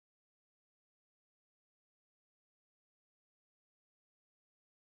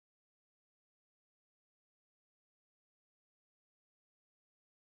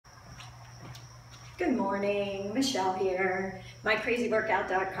Good morning, Michelle here,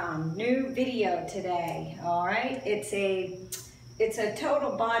 mycrazyworkout.com. New video today, all right? It's a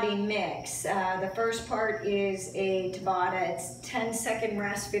total body mix. The first part is a tabata. It's 10-second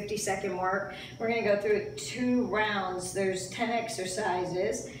rest, 50-second work. We're gonna go through 2 rounds. There's 10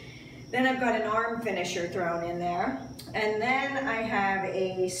 exercises. Then I've got an arm finisher thrown in there. And then I have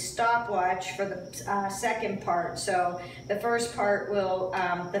a stopwatch for the second part. So the first part will,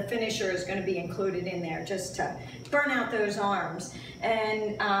 the finisher is gonna be included in there just to burn out those arms.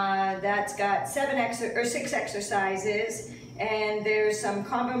 And that's got 6 exercises. And there's some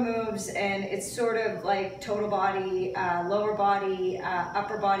combo moves, and it's sort of like total body, lower body,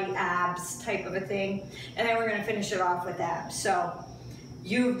 upper body abs type of a thing. And then we're gonna finish it off with abs. So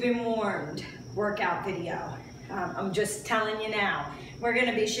you've been warned, workout video. I'm just telling you now. We're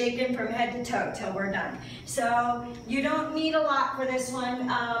gonna be shaking from head to toe till we're done. So you don't need a lot for this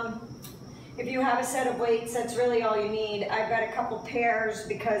one. If you have a set of weights, that's really all you need. I've got a couple pairs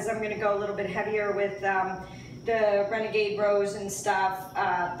because I'm gonna go a little bit heavier with the renegade rows and stuff,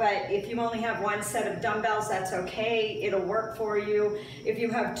 but if you only have 1 set of dumbbells, that's okay, it'll work for you. If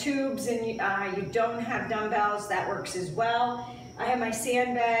you have tubes and you don't have dumbbells, that works as well. I have my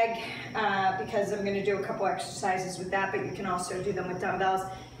sandbag because I'm gonna do a couple exercises with that, but you can also do them with dumbbells.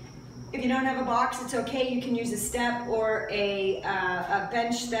 If you don't have a box, it's okay. You can use a step or a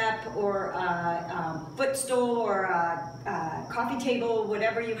bench step or a footstool or a coffee table,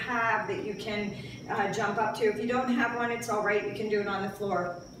 whatever you have that you can jump up to. If you don't have one, it's all right. You can do it on the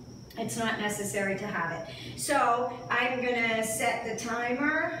floor. It's not necessary to have it. So I'm gonna set the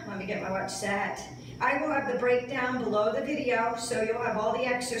timer. Let me get my watch set. I will have the breakdown below the video, so you'll have all the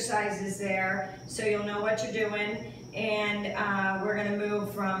exercises there, so you'll know what you're doing. And we're gonna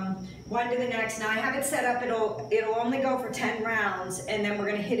move from one to the next. Now I have it set up, it'll only go for 10 rounds, and then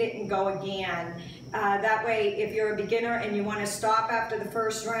we're gonna hit it and go again. That way, if you're a beginner and you wanna stop after the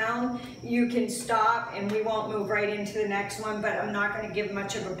first round, you can stop and we won't move right into the next one, but I'm not gonna give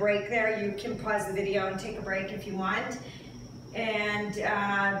much of a break there. You can pause the video and take a break if you want. And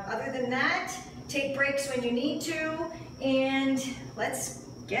other than that, take breaks when you need to, and let's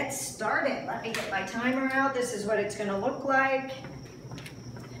get started. Let me get my timer out. This is what it's gonna look like.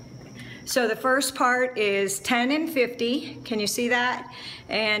 So the first part is 10 and 50. Can you see that?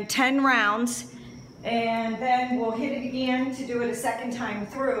 And 10 rounds. And then we'll hit it again to do it a second time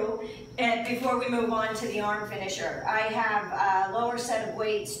through. And before we move on to the arm finisher, I have a lower set of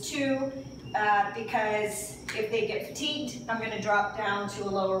weights too, because if they get fatigued, I'm gonna drop down to a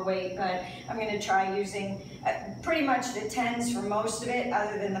lower weight, but I'm gonna try using pretty much the 10s for most of it,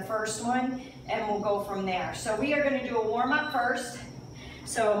 other than the first one, and we'll go from there. So we are gonna do a warm up first.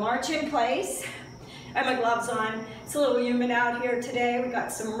 So march in place. I have my gloves on. It's a little humid out here today. We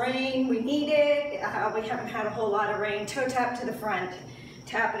got some rain, we need it. We haven't had a whole lot of rain. Toe tap to the front,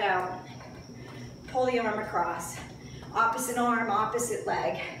 tap it out. Pull the arm across. Opposite arm, opposite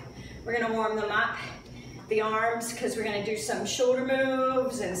leg. We're gonna warm them up. The arms, because we're gonna do some shoulder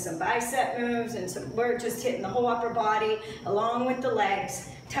moves and some bicep moves, and we're just hitting the whole upper body along with the legs.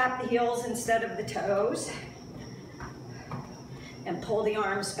 Tap the heels instead of the toes. And pull the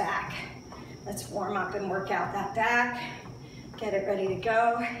arms back. Let's warm up and work out that back. Get it ready to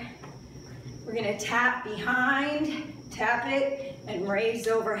go. We're gonna tap behind, tap it, and raise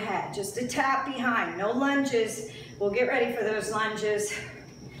overhead. Just a tap behind, no lunges. We'll get ready for those lunges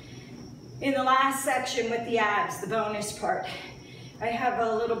in the last section with the abs, the bonus part. I have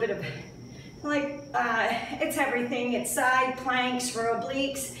a little bit of, like, it's everything. It's side planks for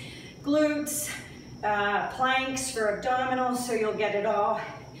obliques, glutes, planks for abdominals, so you'll get it all.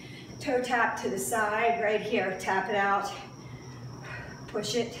 Toe tap to the side, right here, tap it out,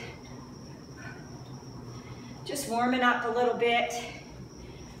 push it. Just warming up a little bit.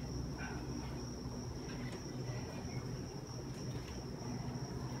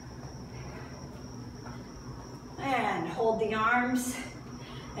 And hold the arms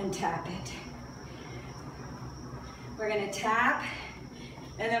and tap it. We're gonna tap,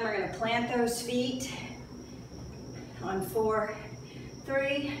 and then we're gonna plant those feet on 4,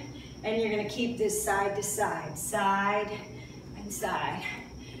 3, and you're gonna keep this side to side, side and side.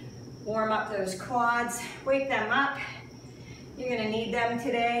 Warm up those quads, wake them up. You're gonna need them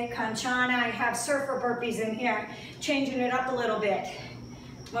today. Kanchana, I have surfer burpees in here, changing it up a little bit.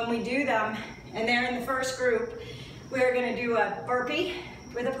 When we do them, and they're in the first group, we're gonna do a burpee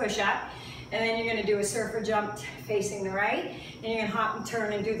with a push-up, and then you're gonna do a surfer jump facing the right, and you're gonna hop and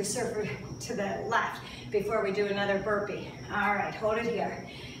turn and do the surfer to the left before we do another burpee. All right, hold it here.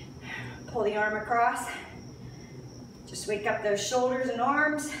 Pull the arm across. Just wake up those shoulders and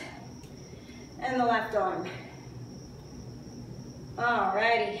arms. and the left arm.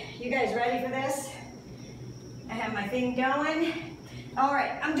 Alrighty, you guys ready for this? I have my thing going. All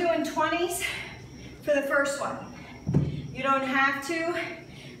right, I'm doing 20s for the first one. You don't have to.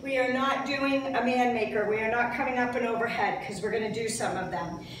 We are not doing a man maker. We are not coming up and overhead because we're gonna do some of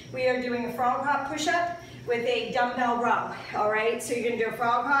them. We are doing a frog hop push-up with a dumbbell row, all right? So you're gonna do a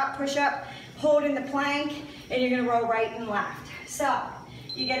frog hop push-up, hold in the plank, and you're gonna row right and left. So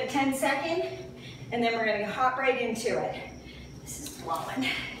you get a 10-second, and then we're gonna hop right into it. This is blowing.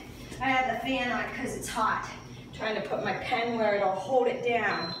 I have the fan on because it's hot. Trying to put my pen where it'll hold it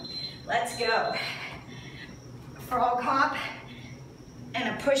down. Let's go. Frog hop and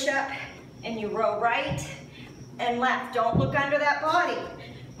a push-up, and you row right and left. Don't look under that body.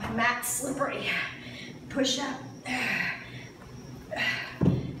 My mat's slippery. Push-up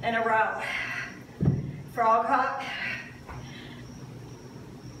and a row. Frog hop,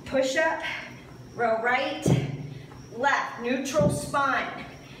 push-up, row right, left, neutral spine.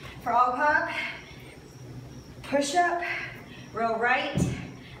 Frog hop, push-up, row right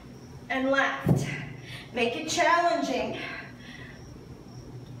and left. Make it challenging.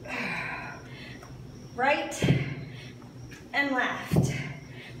 Right and left.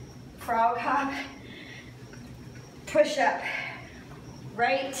 Frog hop, push-up,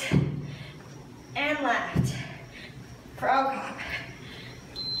 right and left. Frog hop.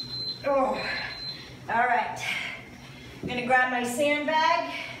 Oh, all right. I'm gonna grab my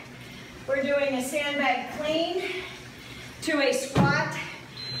sandbag. We're doing a sandbag clean to a squat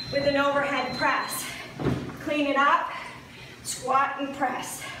with an overhead press. Clean it up, squat and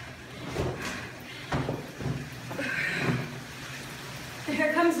press.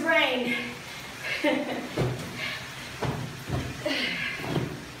 Here comes rain.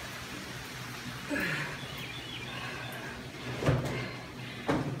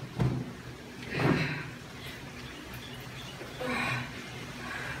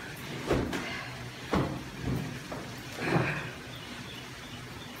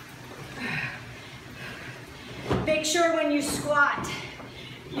 Make sure when you squat,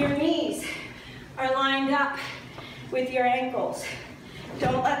 your knees are lined up with your ankles.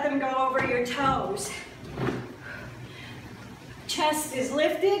 Don't let them go over your toes. Chest is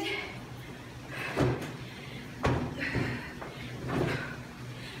lifted.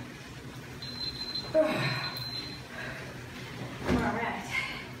 All right.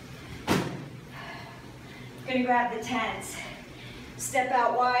 Gonna grab the 10s. Step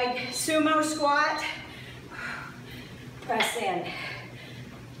out wide, sumo squat. Press in.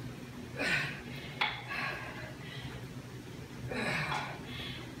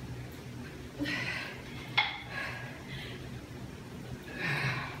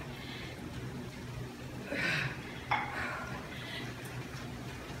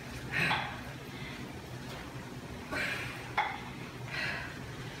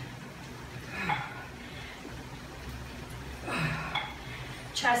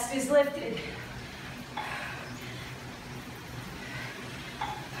 Chest is lifted.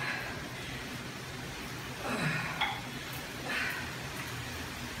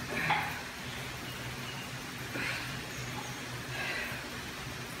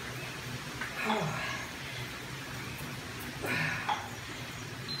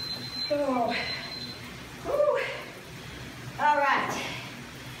 Oh. Woo. All right.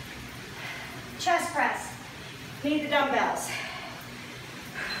 Chest press. Need the dumbbells.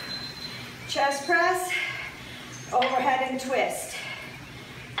 Chest press, overhead and twist.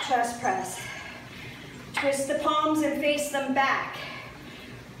 Chest press. Twist the palms and face them back.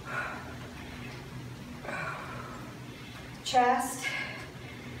 Chest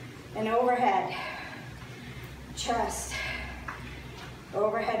and overhead. Chest,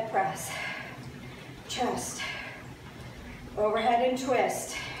 overhead press. Chest, overhead and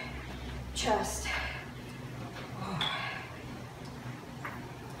twist. Chest.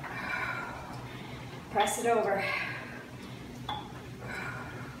 Press it over.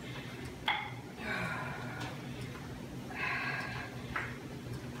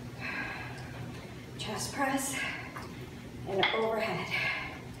 Chest press and overhead.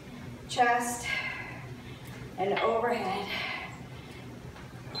 Chest and overhead.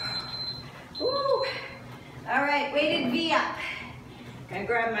 Woo. All right, weighted V up. Gonna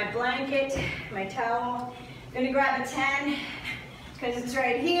grab my blanket, my towel. Gonna grab a 10 because it's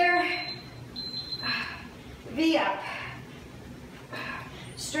right here. V up.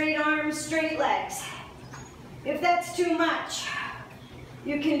 Straight arms, straight legs. If that's too much,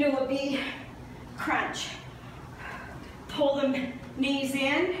 you can do a V crunch. Pull the knees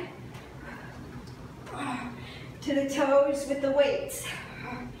in to the toes with the weights.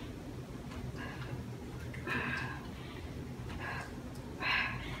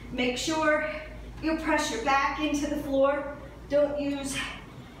 Make sure you press your back into the floor. Don't use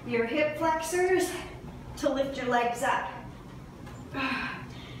your hip flexors to lift your legs up.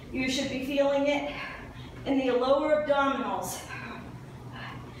 You should be feeling it in the lower abdominals.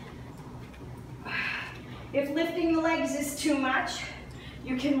 If lifting the legs is too much,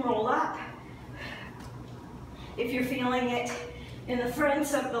 you can roll up. If you're feeling it in the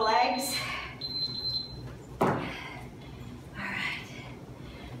fronts of the legs. All right.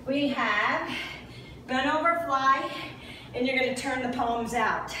 We have bent over fly, and you're going to turn the palms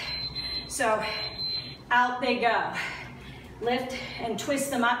out. So out they go. Lift and twist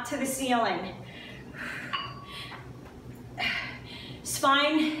them up to the ceiling.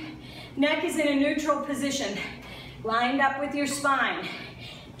 Spine, neck is in a neutral position, lined up with your spine.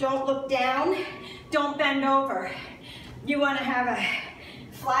 Don't look down, don't bend over. You want to have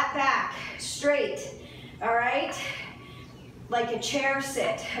a flat back, straight, all right? Like a chair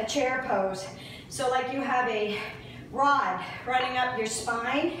sit, a chair pose. So like you have a rod running up your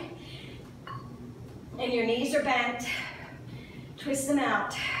spine, and your knees are bent. Twist them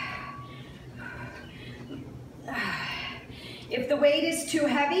out. If the weight is too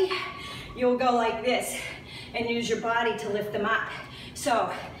heavy, you'll go like this and use your body to lift them up.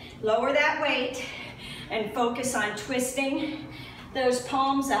 So lower that weight and focus on twisting those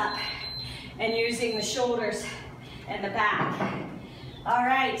palms up and using the shoulders and the back. All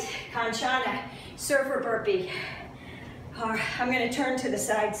right, Kanchana, surfer burpee. All right, I'm gonna turn to the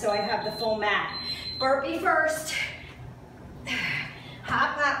side so I have the full mat. Burpee first,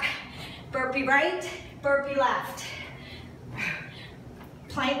 hop up, burpee right, burpee left.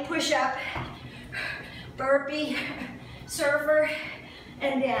 Plank push up, burpee, surfer,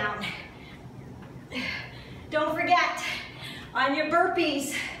 and down. Don't forget, on your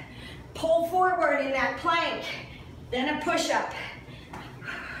burpees, pull forward in that plank, then a push up.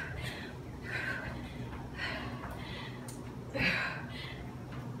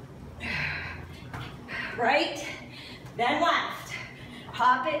 Right, then left.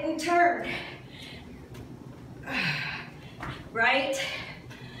 Hop it and turn. Right,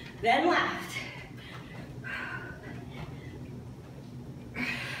 then left.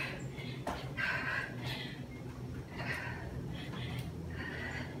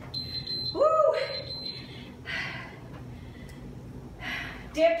 Woo!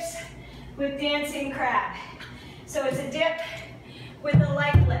 Dips with dancing crab. So it's a dip with a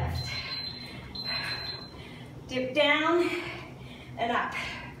leg lift. Dip down and up.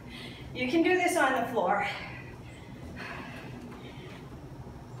 You can do this on the floor.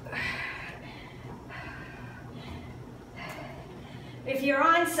 If you're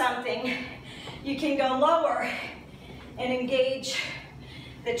on something, you can go lower and engage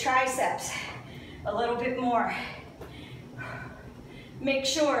the triceps a little bit more. Make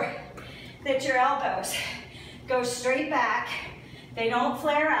sure that your elbows go straight back. They don't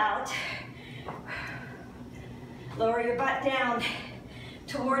flare out. Lower your butt down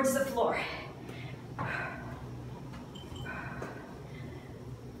towards the floor.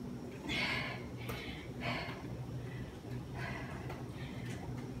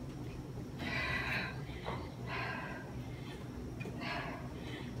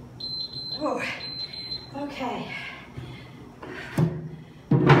 Ooh. Okay.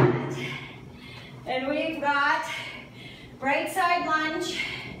 And we've got right side lunge,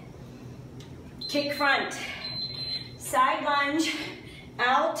 kick front, side lunge,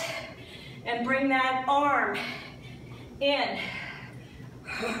 out, and bring that arm in.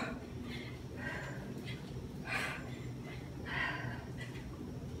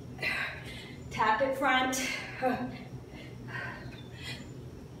 Tap it front.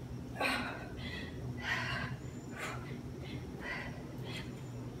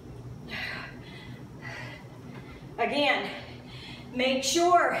 Again, make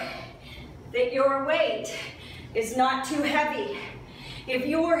sure that your weight is not too heavy. If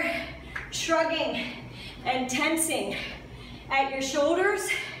you're shrugging and tensing at your shoulders,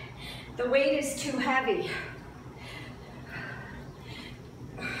 the weight is too heavy.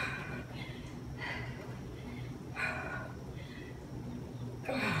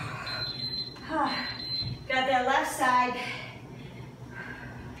 Got that left side.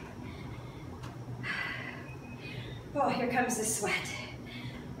 Oh, here comes the sweat.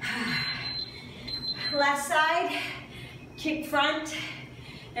 Left side, kick front,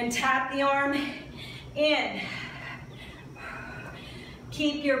 and tap the arm in.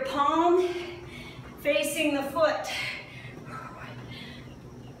 Keep your palm facing the foot.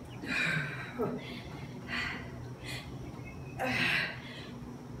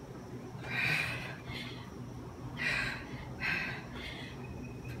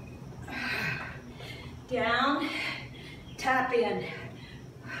 down, tap in.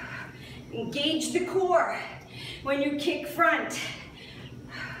 Engage the core when you kick front.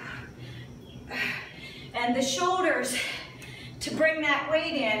 And the shoulders to bring that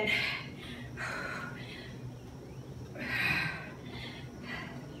weight in.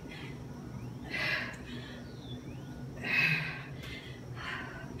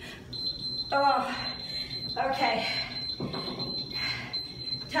 Oh, okay.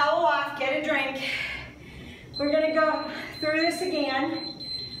 Towel off, get a drink. We're gonna go through this again.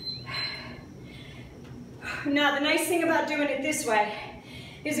 Now, the nice thing about doing it this way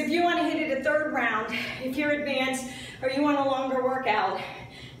is if you want to hit it a third round, if you're advanced or you want a longer workout,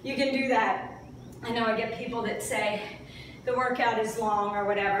 you can do that. I know I get people that say the workout is long or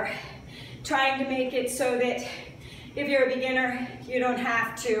whatever, trying to make it so that if you're a beginner, you don't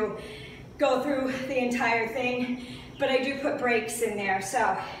have to go through the entire thing, but I do put breaks in there.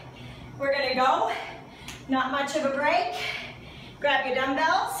 So we're gonna go, not much of a break. Grab your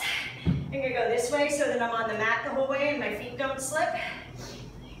dumbbells. I'm gonna go this way so that I'm on the mat the whole way and my feet don't slip.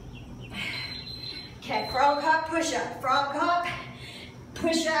 Okay, frog hop, push up, frog hop,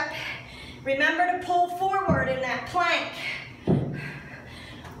 push up. Remember to pull forward in that plank.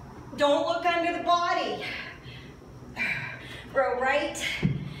 Don't look under the body. Row right,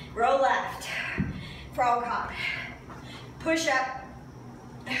 row left. Frog hop, push up,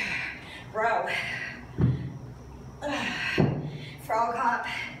 row. Frog hop,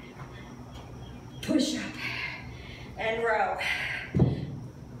 push up, and row.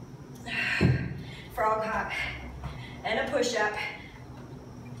 Frog hop, and a push up.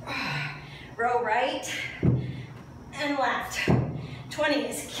 Row right and left. 20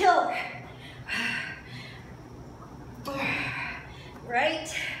 is killer.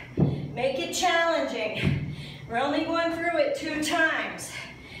 Right? Make it challenging. We're only going through it 2 times.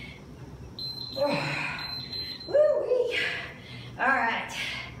 Woo-wee. All right.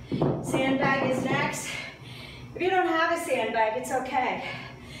 Sandbag is next. If you don't have a sandbag, it's okay.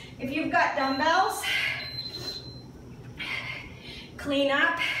 If you've got dumbbells, clean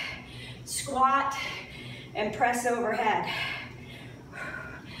up, squat, and press overhead.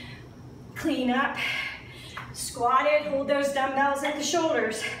 Clean up, squat it, hold those dumbbells at the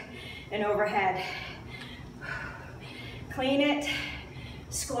shoulders, and overhead. Clean it,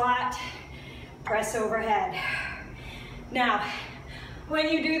 squat, press overhead. Now, when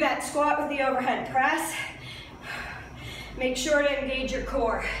you do that squat with the overhead press, make sure to engage your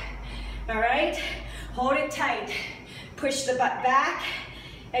core. All right? Hold it tight. Push the butt back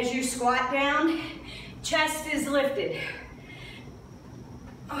as you squat down. Chest is lifted.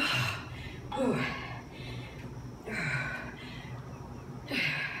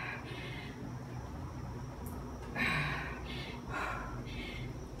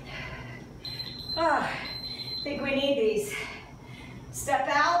 I think we need these. Step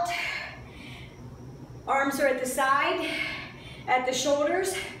out. Arms are at the side, at the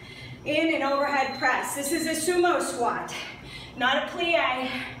shoulders, in an overhead press. This is a sumo squat, not a plie.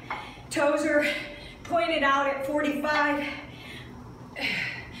 Toes are pointed out at 45.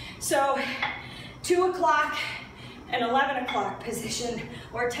 So 2 o'clock and 11 o'clock position,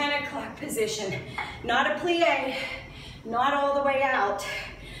 or 10 o'clock position. Not a plie, not all the way out.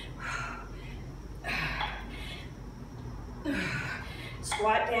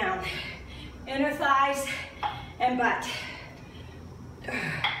 Squat down. Inner thighs and butt.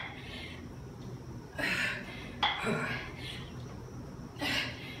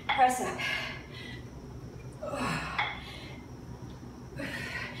 Press up.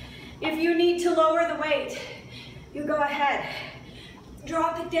 If you need to lower the weight, you go ahead.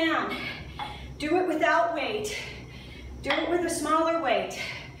 Drop it down. Do it without weight. Do it with a smaller weight.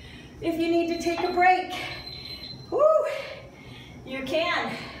 If you need to take a break, woo, you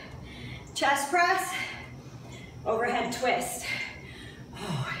can. Chest press, overhead twist.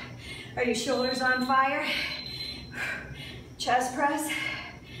 Oh, are your shoulders on fire? Chest press,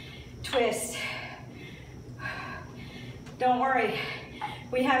 twist. Don't worry,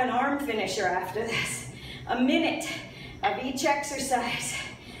 we have an arm finisher after this. A minute of each exercise,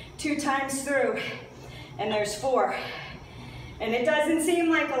 2 times through, and there's 4. And it doesn't seem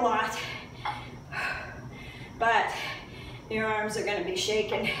like a lot, but your arms are gonna be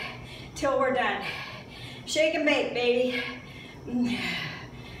shaking till we're done. Shake and bake, baby.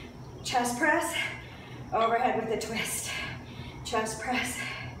 Chest press, overhead with a twist. Chest press,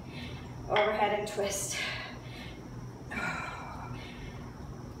 overhead and twist.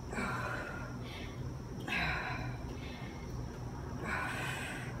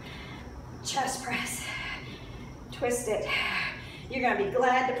 Chest press, twist it. You're gonna be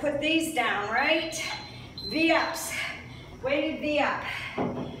glad to put these down, right? V-ups, weighted V-up.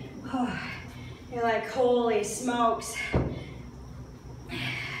 Oh, you're like, holy smokes.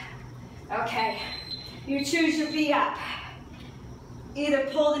 Okay, you choose your V-up. Either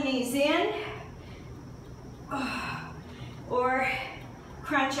pull the knees in or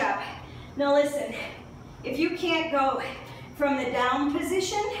crunch up. Now listen, if you can't go from the down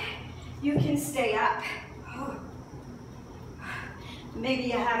position, you can stay up. Maybe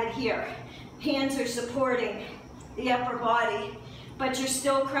you have it here. Hands are supporting the upper body, but you're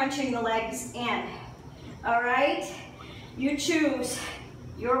still crunching the legs in. All right? You choose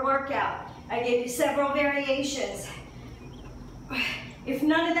your workout. I gave you several variations. If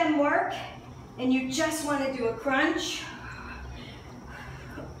none of them work, and you just want to do a crunch,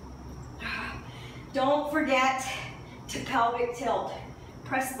 don't forget to pelvic tilt.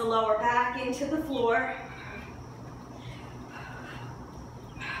 Press the lower back into the floor.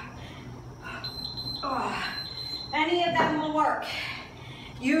 Any of them will work.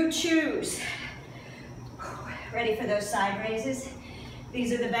 You choose. Ready for those side raises?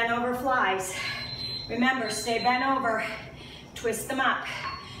 These are the bent over flies. Remember, stay bent over. Twist them up.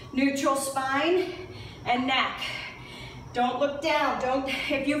 Neutral spine and neck. Don't look down.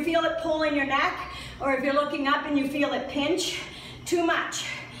 If you feel it pull in your neck, or if you're looking up and you feel it pinch, too much.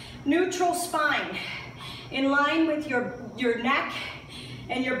 Neutral spine, in line with your neck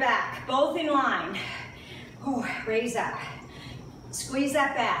and your back, both in line. Oh, raise up. Squeeze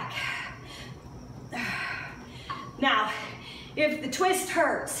that back. Now, if the twist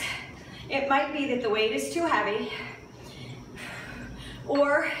hurts, it might be that the weight is too heavy,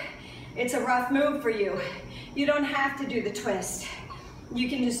 or it's a rough move for you. You don't have to do the twist. You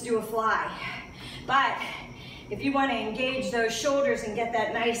can just do a fly. But if you want to engage those shoulders and get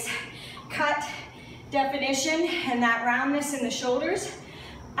that nice cut definition and that roundness in the shoulders,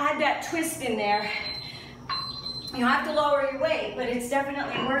 add that twist in there. You don't have to lower your weight, but it's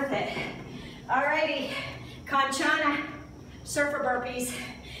definitely worth it. Alrighty, Kanchana, surfer burpees,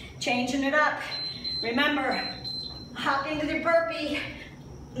 changing it up. Remember, hop into the burpee.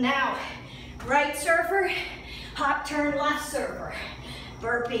 Now, right surfer, hop, turn, left surfer.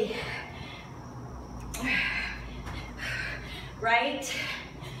 Burpee. Right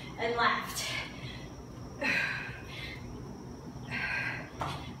and left.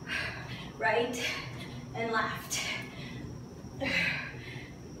 Right and left.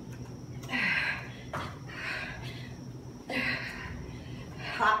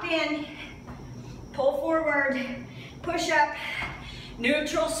 Hop in, pull forward, push up,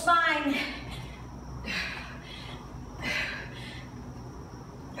 neutral spine.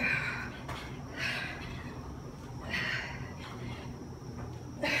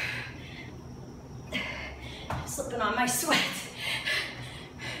 Slipping on my sweat.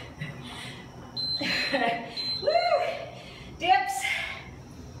 Woo! Dips.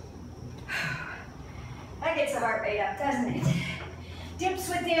 That gets the heart rate up, doesn't it? Dips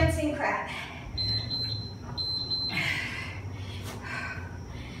with dancing crab.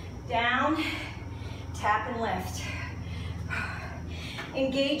 Down, tap and lift.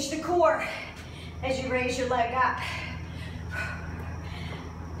 Engage the core as you raise your leg up.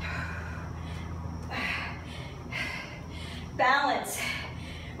 Balance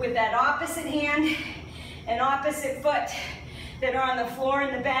with that opposite hand and opposite foot that are on the floor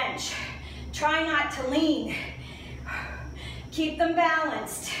and the bench. Try not to lean. Keep them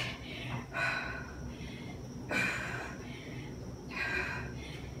balanced.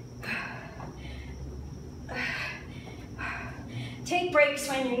 Take breaks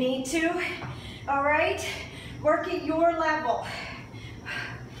when you need to, all right? Work at your level.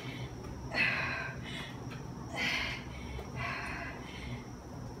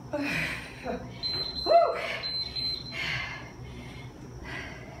 Woo!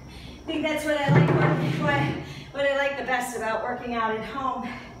 I think that's what I like the best about working out at home.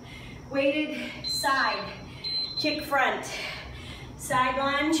 Weighted side, kick front. Side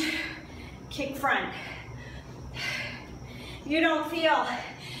lunge, kick front. You don't feel,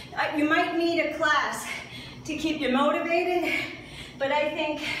 you might need a class to keep you motivated, but I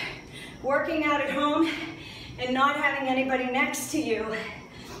think working out at home and not having anybody next to you,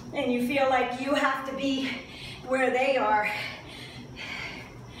 and you feel like you have to be where they are,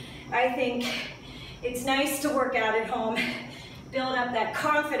 I think it's nice to work out at home, build up that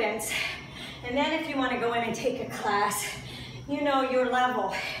confidence, and then if you want to go in and take a class, you know your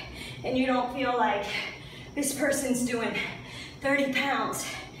level, and you don't feel like this person's doing 30 pounds,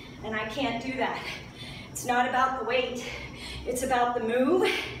 and I can't do that. It's not about the weight, it's about the move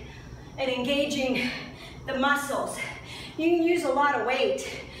and engaging the muscles. You can use a lot of weight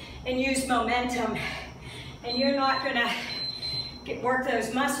and use momentum, and you're not gonna work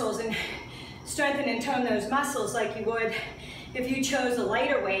those muscles and strengthen and tone those muscles like you would if you chose a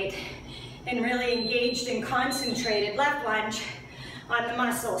lighter weight and really engaged and concentrated left lunge on the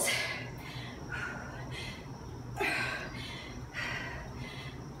muscles.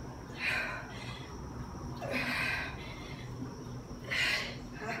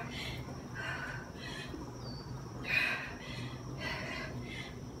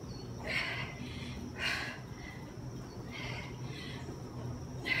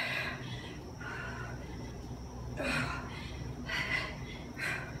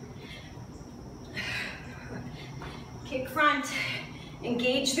 Kick front,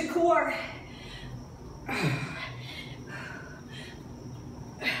 engage the core.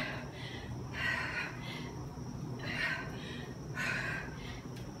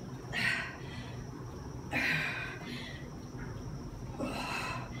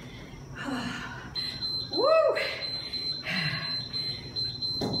 Woo!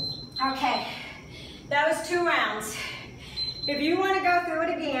 Okay, that was 2 rounds. If you want to go through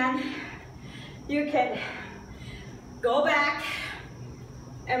it again, you can go back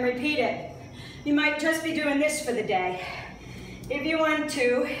and repeat it. You might just be doing this for the day. If you want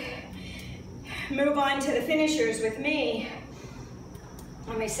to move on to the finishers with me,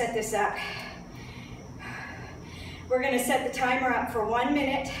 let me set this up. We're gonna set the timer up for 1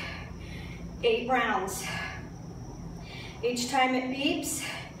 minute, 8 rounds. Each time it beeps,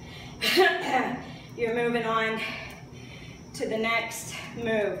 you're moving on to the next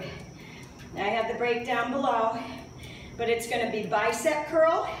move. Now I have the breakdown below, but it's going to be bicep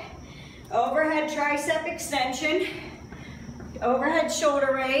curl, overhead tricep extension, overhead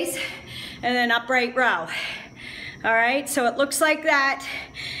shoulder raise, and then upright row. All right, so it looks like that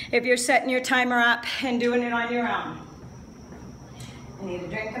if you're setting your timer up and doing it on your own. I need to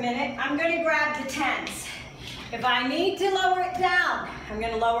drink a minute. I'm going to grab the 10s. If I need to lower it down, I'm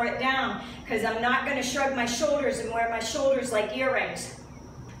going to lower it down because I'm not going to shrug my shoulders and wear my shoulders like earrings.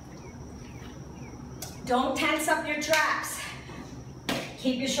 Don't tense up your traps.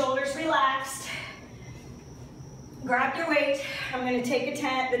 Keep your shoulders relaxed. Grab your weight. I'm going to take the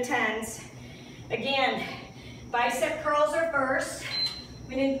 10s. Again, bicep curls are first.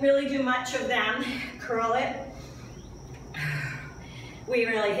 We didn't really do much of them. Curl it. We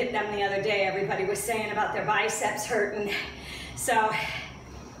really hit them the other day. Everybody was saying about their biceps hurting. So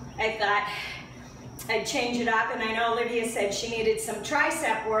I thought I'd change it up, and I know Olivia said she needed some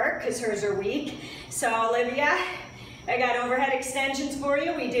tricep work because hers are weak. So Olivia, I got overhead extensions for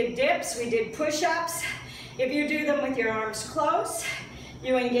you. We did dips, we did push-ups. If you do them with your arms close,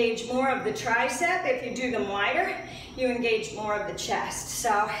 you engage more of the tricep. If you do them wider, you engage more of the chest.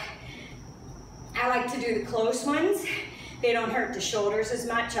 So I like to do the close ones. They don't hurt the shoulders as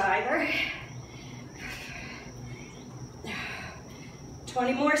much either.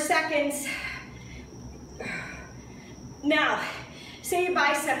 20 more seconds. Now, say your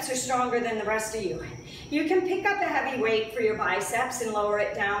biceps are stronger than the rest of you. You can pick up a heavy weight for your biceps and lower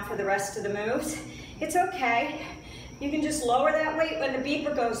it down for the rest of the moves. It's okay. You can just lower that weight when the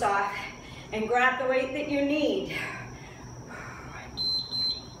beeper goes off and grab the weight that you need.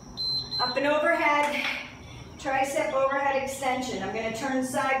 Up and overhead, tricep overhead extension. I'm going to turn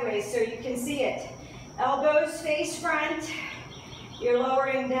sideways so you can see it. Elbows face front. You're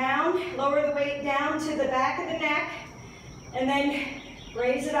lowering down, lower the weight down to the back of the neck, and then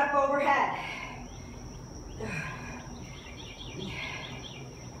raise it up overhead.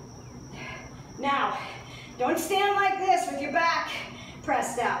 Now, don't stand like this with your back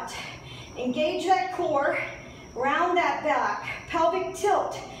pressed out. Engage that core, round that back, pelvic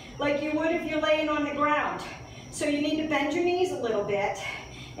tilt, like you would if you're laying on the ground. So you need to bend your knees a little bit,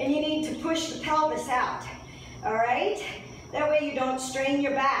 and you need to push the pelvis out, all right? That way you don't strain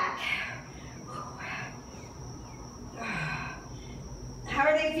your back. How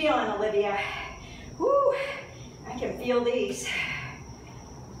are they feeling, Olivia? Woo, I can feel these.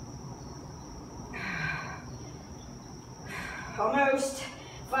 Almost.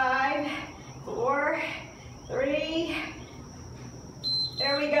 5, 4, 3.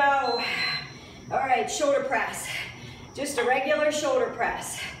 There we go. All right, shoulder press. Just a regular shoulder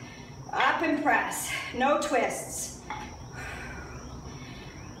press. Up and press, no twists.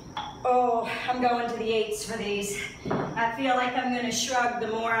 Oh, I'm going to the 8s for these. I feel like I'm gonna shrug the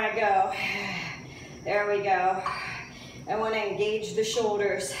more I go. There we go. I wanna engage the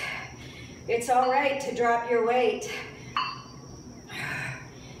shoulders. It's all right to drop your weight.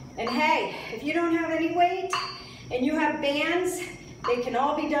 And hey, if you don't have any weight and you have bands, they can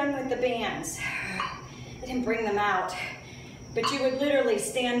all be done with the bands. I didn't bring them out, but you would literally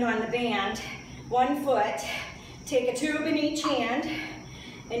stand on the band, one foot, take a tube in each hand,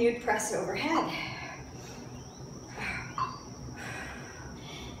 and you'd press overhead.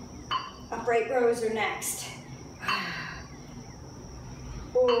 Upright rows are next.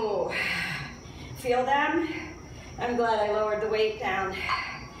 Oh, feel them? I'm glad I lowered the weight down.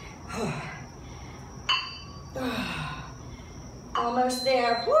 Almost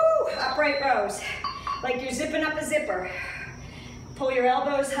there. Woo! Upright rows, like you're zipping up a zipper. Pull your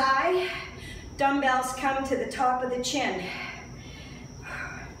elbows high. Dumbbells come to the top of the chin.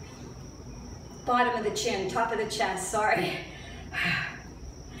 Bottom of the chin, top of the chest, sorry.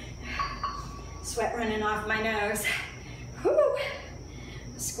 Sweat running off my nose. Woo!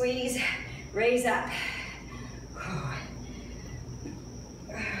 Squeeze, raise up.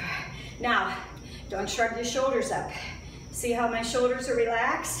 Now, don't shrug your shoulders up. See how my shoulders are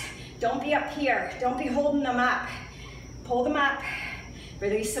relaxed? Don't be up here. Don't be holding them up. Pull them up,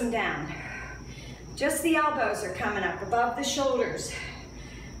 release them down. Just the elbows are coming up above the shoulders.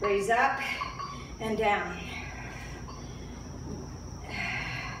 Raise up and down.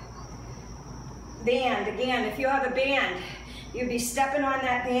 Band, again, if you have a band, you'd be stepping on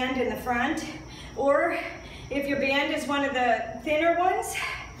that band in the front, or if your band is one of the thinner ones,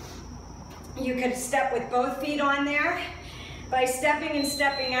 you could step with both feet on there. By stepping and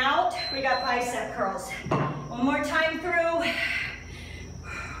stepping out, we got bicep curls. One more time through.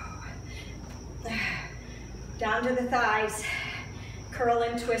 Down to the thighs, curl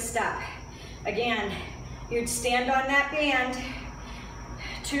and twist up. Again, you'd stand on that band,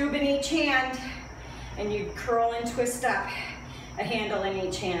 tube in each hand, and you'd curl and twist up, a handle in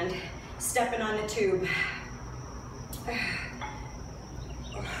each hand, stepping on the tube.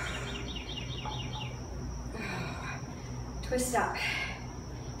 Twist up.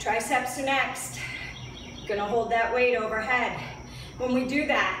 Triceps are next. Gonna hold that weight overhead. When we do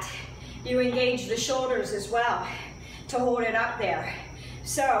that, you engage the shoulders as well to hold it up there.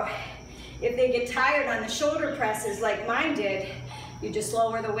 So if they get tired on the shoulder presses like mine did, you just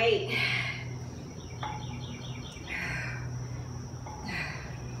lower the weight.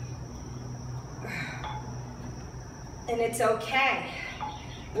 And it's okay.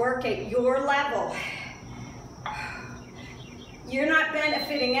 Work at your level. You're not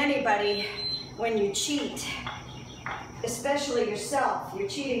benefiting anybody when you cheat, especially yourself. You're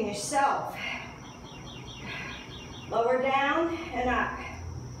cheating yourself. Lower down and up.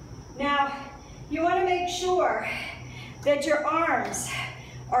 Now, you want to make sure that your arms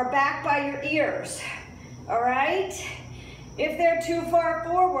are back by your ears, all right? If they're too far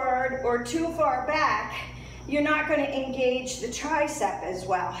forward or too far back, you're not going to engage the tricep as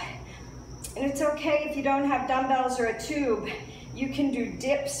well. And it's okay if you don't have dumbbells or a tube. You can do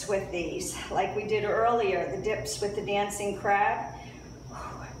dips with these, like we did earlier, the dips with the dancing crab.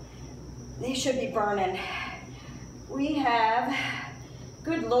 They should be burning. We have,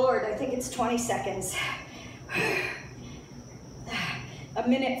 good Lord, I think it's 20 seconds. A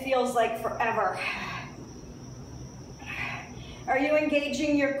minute feels like forever. Are you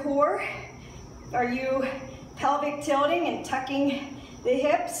engaging your core? Are you pelvic tilting and tucking the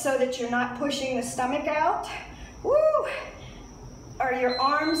hips so that you're not pushing the stomach out? Woo! Are your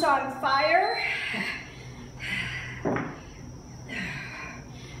arms on fire?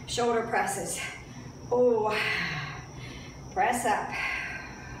 Shoulder presses. Oh, press up.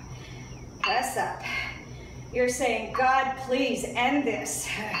 Press up. You're saying, God, please end this.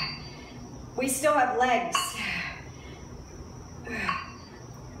 We still have legs.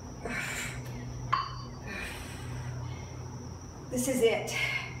 This is it.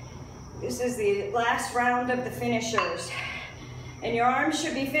 This is the last round of the finishers. And your arms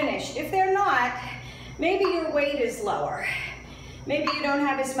should be finished. If they're not, maybe your weight is lower. Maybe you don't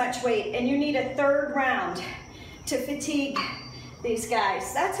have as much weight and you need a third round to fatigue these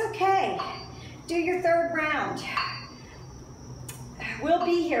guys. That's okay. Do your third round. We'll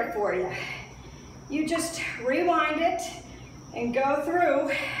be here for you. You just rewind it and go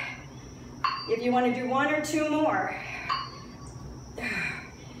through if you want to do one or two more.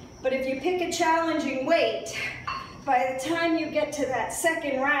 But if you pick a challenging weight, by the time you get to that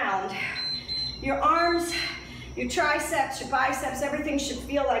second round, your arms, your triceps, your biceps, everything should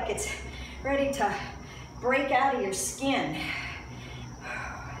feel like it's ready to break out of your skin.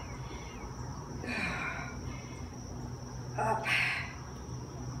 Up,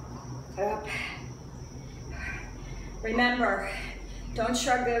 up. Remember, don't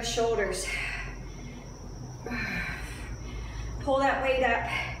shrug those shoulders. Pull that weight up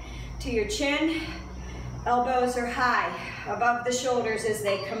to your chin. Elbows are high above the shoulders as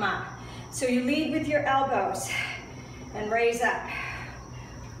they come up. So you lead with your elbows and raise up.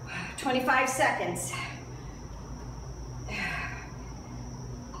 25 seconds.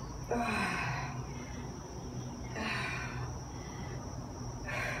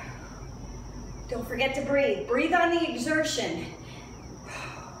 Don't forget to breathe. Breathe on the exertion.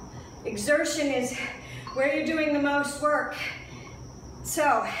 Exertion is where you're doing the most work.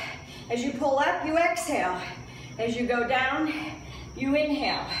 So, as you pull up, you exhale. As you go down, you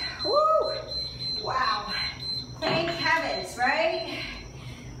inhale. Woo! Wow. Thank heavens, right?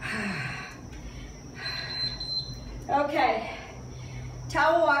 Okay.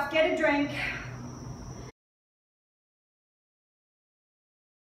 Towel off, get a drink.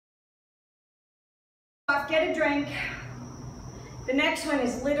 Get a drink. The next one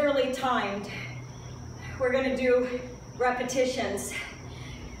is literally timed. We're going to do repetitions.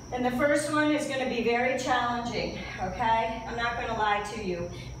 And the first one is going to be very challenging, okay? I'm not going to lie to you.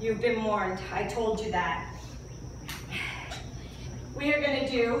 You've been warned. I told you that. We are going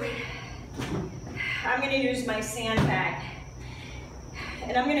to do, I'm going to use my sandbag.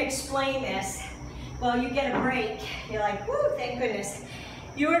 And I'm going to explain this. Well, you get a break. You're like, woo, thank goodness.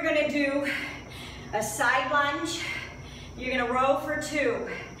 You are going to do a side lunge. You're gonna row for 2.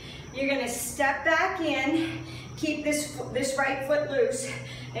 You're gonna step back in, keep this right foot loose,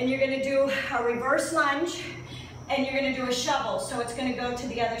 and you're gonna do a reverse lunge, and you're gonna do a shovel. So it's gonna go to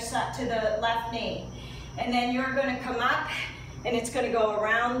the other side, to the left knee. And then you're gonna come up, and it's gonna go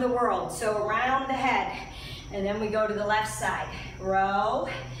around the world. So around the head. And then we go to the left side. Row,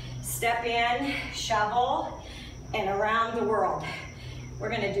 step in, shovel, and around the world. We're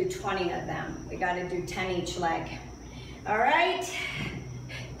gonna do 20 of them. We gotta do 10 each leg. All right?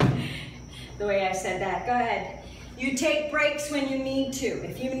 The way I said that, go ahead. You take breaks when you need to.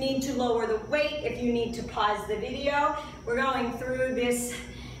 If you need to lower the weight, if you need to pause the video, we're going through this.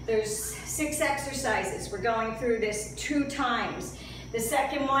 There's 6 exercises. We're going through this 2 times. The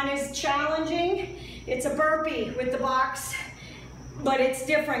second one is challenging. It's a burpee with the box. But it's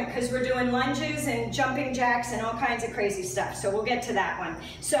different because we're doing lunges and jumping jacks and all kinds of crazy stuff. So we'll get to that one.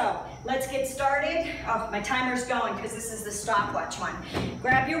 So let's get started. Oh, my timer's going because this is the stopwatch one.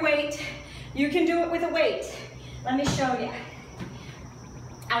 Grab your weight. You can do it with a weight. Let me show you.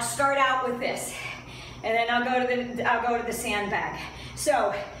 I'll start out with this, and then I'll go to the sandbag.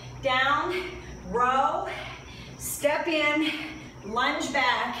 So down, row, step in, lunge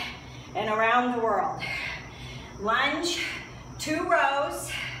back, and around the world. Lunge. 2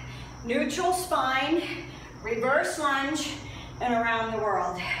 rows, neutral spine, reverse lunge, and around the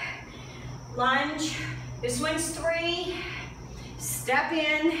world. Lunge, this one's 3, step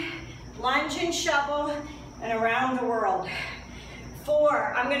in, lunge and shovel, and around the world.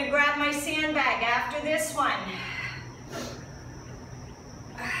 4, I'm gonna grab my sandbag after this one.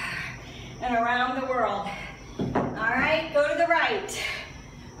 And around the world. All right, go to the right.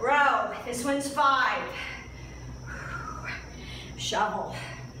 Row, this one's 5. Shovel,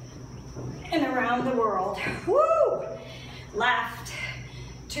 and around the world. Woo! Left,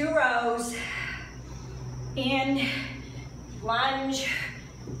 2 rows, in, lunge,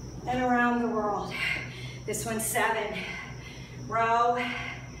 and around the world. This one's 7. Row,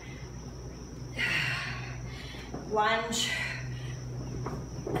 lunge,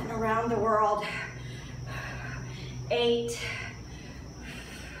 and around the world. 8,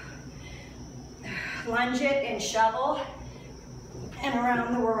 lunge it and shovel, and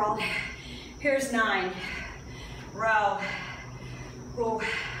around the world. Here's 9. Row. Ooh.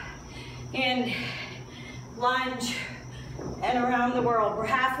 In, lunge, and around the world. We're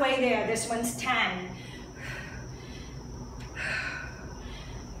halfway there. This one's 10.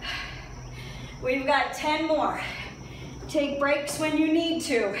 We've got 10 more. Take breaks when you need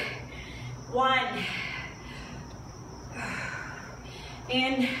to. 1.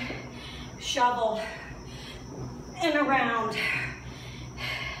 In, shovel, and around.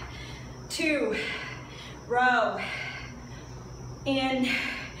 2, row, in,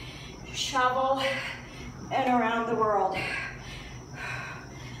 shovel, and around the world.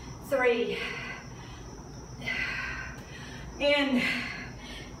 3, in,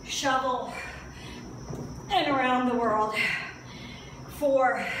 shovel, and around the world.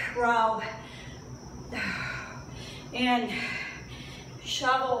 4, row, in,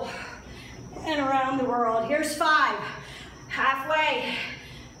 shovel, and around the world. Here's 5, halfway,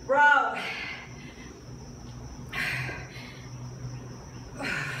 row,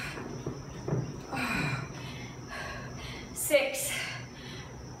 6,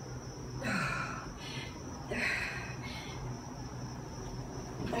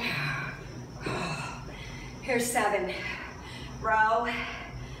 here's 7, row,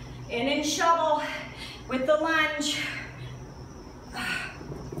 in and shovel with the lunge,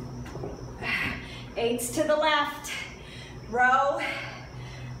 Eights to the left. Row.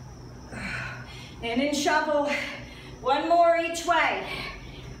 In and shovel. One more each way.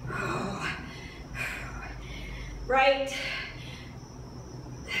 Right.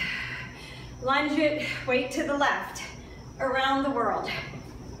 Lunge it, weight to the left. Around the world.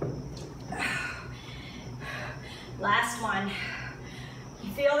 Last one.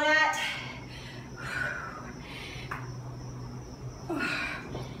 You feel that?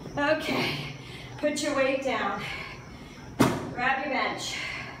 Okay, put your weight down. Grab your bench.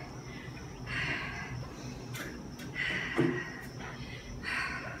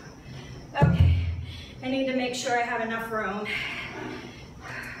 Okay, I need to make sure I have enough room.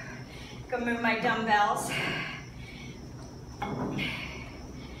 Go move my dumbbells.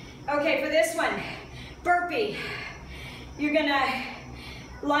 Okay, for this one, burpee. You're gonna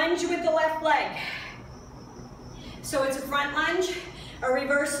lunge with the left leg. So it's a front lunge, a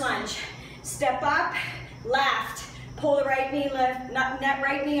reverse lunge. Step up, left. Pull the right knee lift,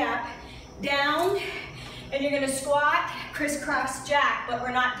 right knee up, down, and you're gonna squat, crisscross jack, but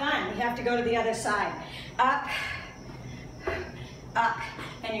we're not done. We have to go to the other side. Up, up,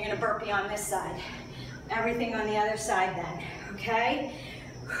 and you're gonna burpee on this side. Everything on the other side then, okay?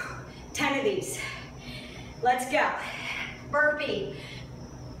 10 of these. Let's go. Burpee.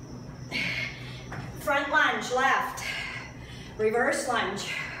 Front lunge, left. Reverse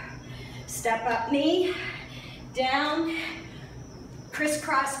lunge. Step up knee, down,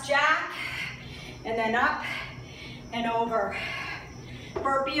 crisscross jack, and then up and over.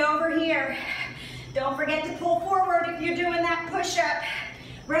 Burpee over here. Don't forget to pull forward if you're doing that push-up.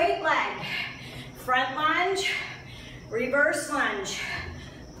 Right leg. Front lunge, reverse lunge.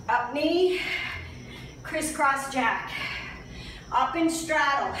 Up knee, crisscross jack. Up and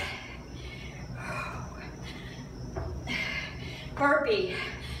straddle. Burpee.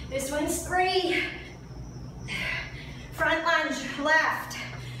 This one's 3. Front lunge, left,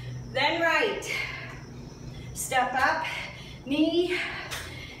 then right. Step up, knee,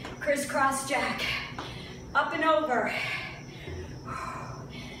 crisscross jack. Up and over.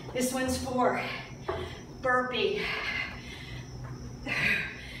 This one's 4. Burpee.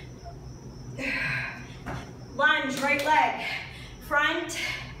 Lunge, right leg. Front,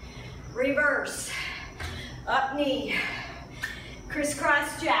 reverse. Up knee.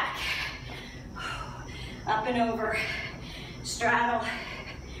 Crisscross jack. Up and over. Straddle.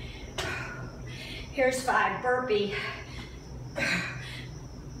 Here's 5. Burpee.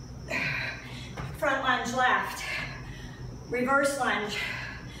 Front lunge, left. Reverse lunge.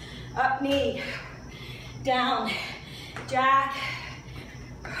 Up knee. Down. Jack.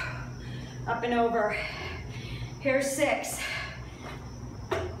 Up and over. Here's 6.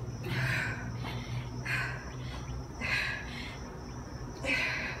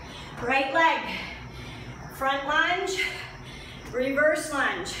 Right leg. Front lunge. Reverse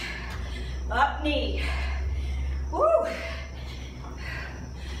lunge. Up knee. Woo.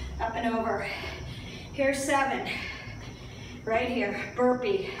 Up and over. Here's 7. Right here.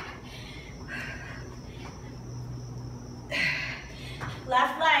 Burpee.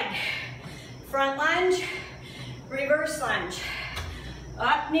 Left leg. Front lunge. Reverse lunge.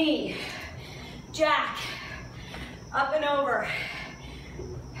 Up knee. Jack. Up and over.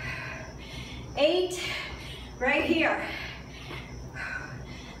 8. Right here.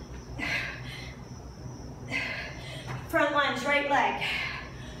 Front lunge, right leg.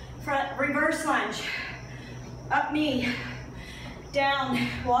 Front, reverse lunge. Up knee. Down,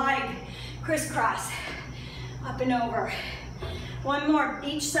 wide, crisscross. Up and over. One more,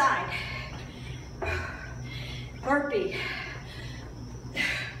 each side. Burpee.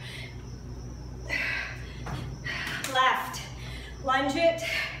 Left. Lunge it.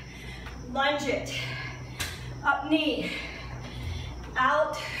 Lunge it. Up knee.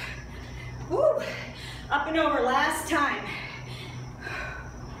 Out. Woo. Up and over, last time.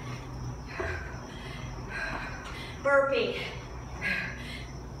 Burpee.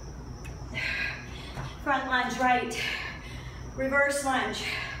 Front lunge, right. Reverse lunge.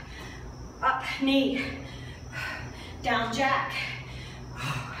 Up, knee. Down, jack.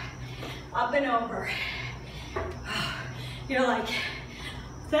 Up and over. You're like,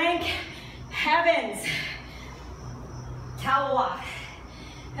 thank heavens. Towel off.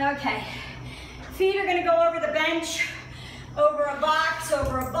 Okay. Feet are gonna go over the bench, over a box,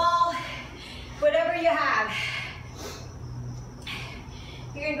 over a ball, whatever you have.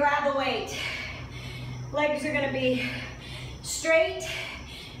 You're gonna grab a weight. Legs are gonna be straight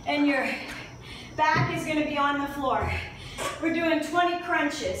and your back is gonna be on the floor. We're doing 20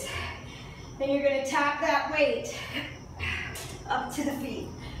 crunches. Then you're gonna tap that weight up to the feet.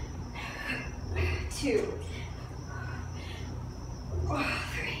 2, 2,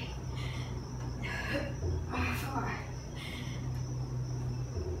 3, 4,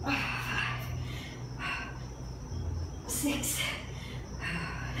 5, 6,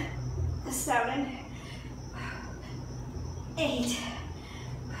 7, 8,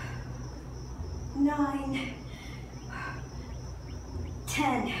 9,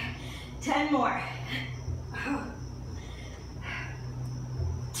 10. 10 more.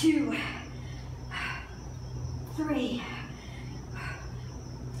 2, 3,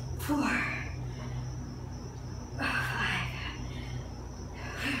 4, 5,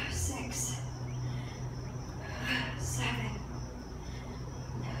 6, 7,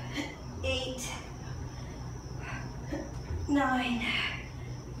 8, 9,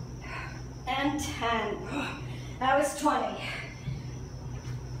 and 10. That was 20.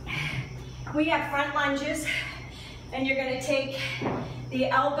 We have front lunges, and you're going to take the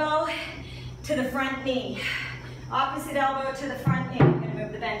elbow to the front knee. Opposite elbow to the front knee. I'm going to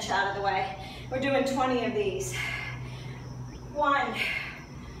move the bench out of the way. We're doing 20 of these. 1,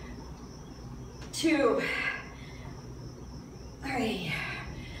 2, 3,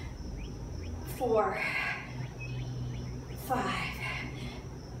 4, 5,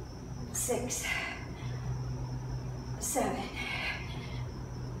 6, 7,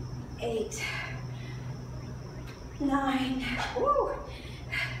 8, 9, woo,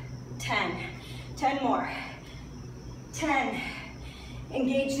 10. 10 more. 10.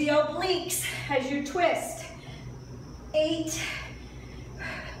 Engage the obliques as you twist. 8,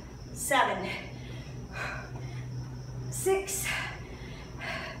 7, 6,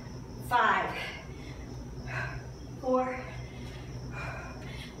 5, 4,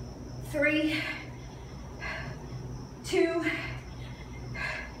 3, 2,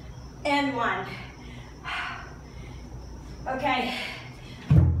 and 1. Okay,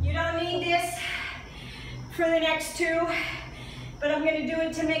 you don't need this for the next 2, but I'm going to do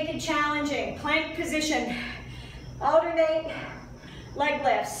it to make it challenging. Plank position, alternate leg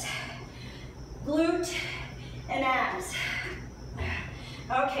lifts, glute and abs.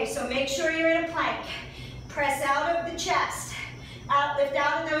 Okay, so make sure you're in a plank. Press out of the chest, lift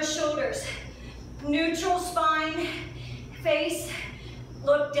out of those shoulders. Neutral spine, face,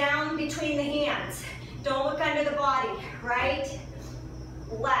 look down between the hands. Don't look under the body. Right,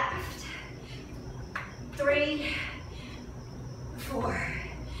 left. 3, 4,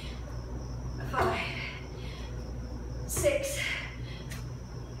 5, 6,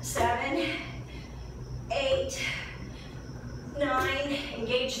 7, 8, 9.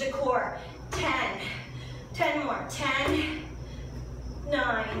 Engage the core. 10. 10 more. 10,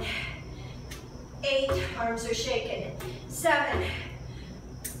 9, 8. Arms are shaking. 7,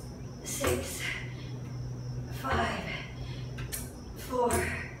 6, 5, 4,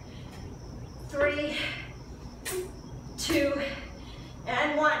 3, 2,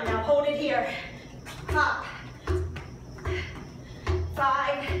 and 1. Now hold it here. Hop.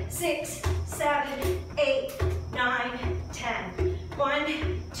 5, 6, 7, 8, 9, 10.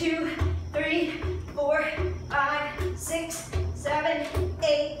 1, 2, 3, 4, 5, 6, 7,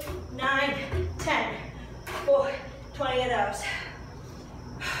 8, 9, 10. 20 of those.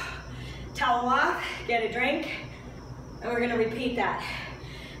 Towel off, get a drink, and we're going to repeat that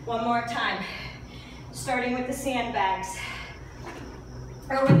one more time. Starting with the sandbags,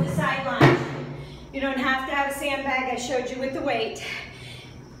 or with the side lunge. You don't have to have a sandbag, I showed you with the weight.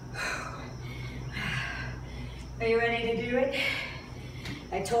 Are you ready to do it?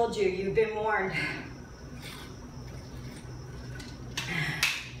 I told you, you've been warned.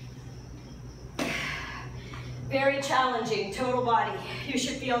 Very challenging, total body. You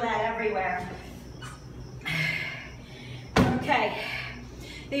should feel that everywhere. Okay,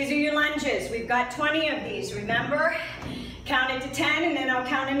 these are your lunges. We've got 20 of these, remember? Count it to 10 and then I'll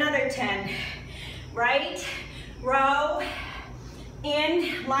count another 10. Right, row,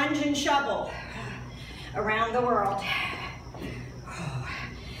 in, lunge and shovel. Around the world.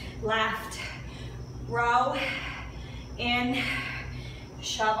 Left, row, in,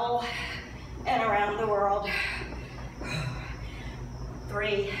 shovel, and around the world.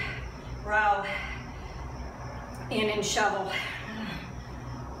 3, row, in and shovel,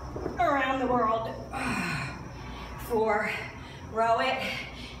 around the world. 4, row it,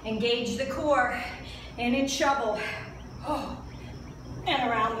 engage the core, in and shovel, and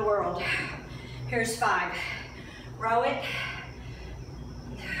around the world. Here's 5, row it,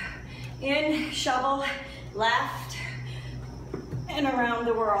 in, shovel, left, and around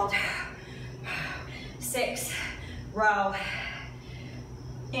the world. 6, row,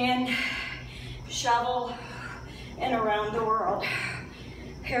 in, shovel, and around the world.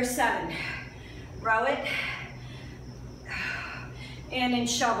 Here's 7, Row it. And then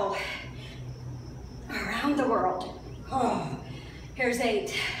shovel. Around the world. Oh, here's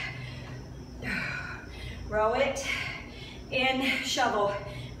 8. Row it. In, shovel.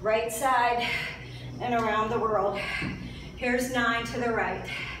 Right side and around the world. Here's 9 to the right.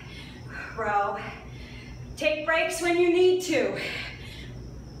 Row. Take breaks when you need to.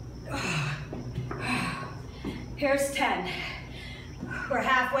 Here's 10. We're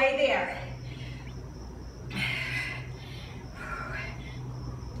halfway there.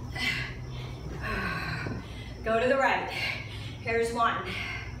 Go to the right. Here's 1.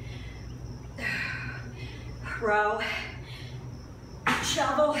 Row.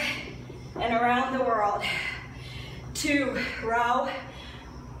 Shovel. And around the world. 2. Row.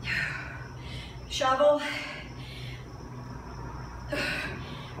 Shovel.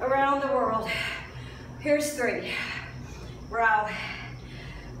 Around the world. Here's 3. Row.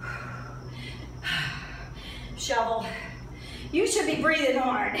 Shovel. You should be breathing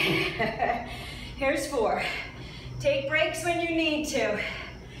hard. Here's 4. Take breaks when you need to.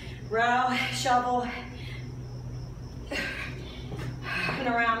 Row, shovel, and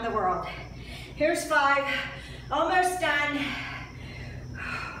around the world. Here's 5. Almost done.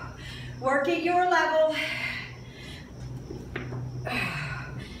 Work at your level.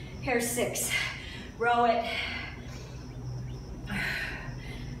 Here's 6. Row it.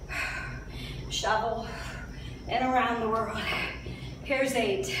 Shovel and around the world. Here's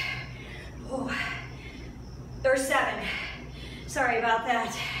 8. Oh. There's 7. Sorry about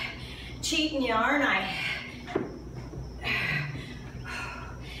that. Cheating you, aren't I?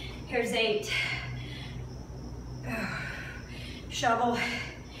 Here's 8. Shovel.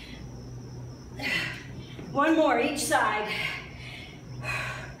 1 more each side.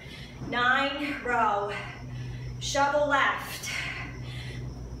 9. Row. Shovel left.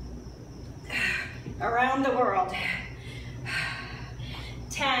 Around the world.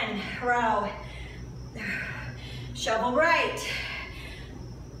 10. Row. Shovel right.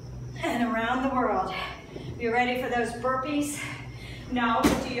 And around the world. You ready for those burpees? No.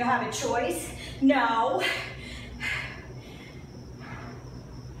 Do you have a choice? No.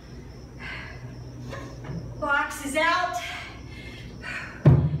 Box is out.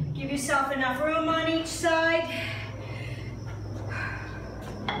 Give yourself enough room on each side.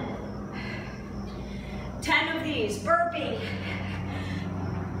 10 of these. Burpee.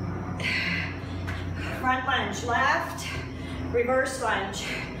 Front lunge, left, reverse lunge,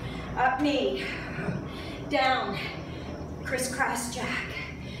 up knee, down, crisscross jack,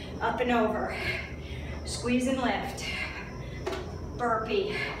 up and over, squeeze and lift,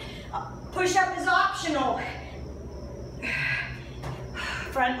 burpee. Push up is optional.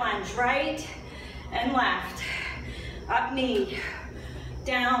 Front lunge, right and left, up knee,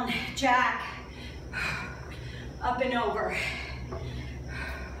 down, jack, up and over.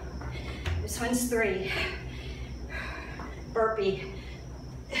 This one's 3. Burpee.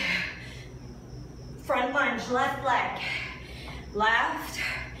 Front lunge, left leg. Left,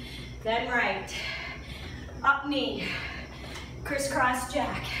 then right. Up knee. Crisscross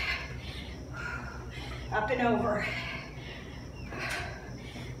jack. Up and over.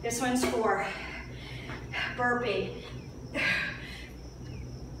 This one's 4. Burpee.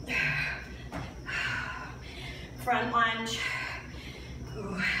 Front lunge.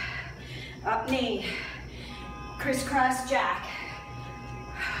 Up knee, crisscross jack,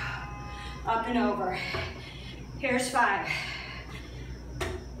 up and over. Here's 5.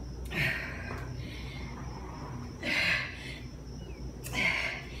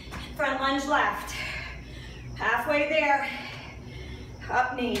 Front lunge left, halfway there,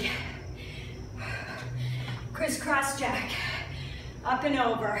 up knee, crisscross jack, up and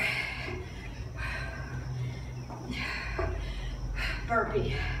over.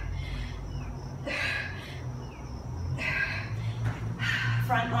 Burpee.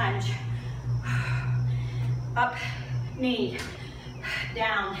 Front lunge, up, knee,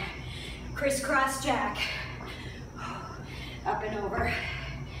 down, crisscross jack, up and over.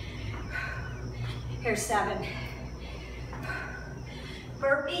 Here's 7.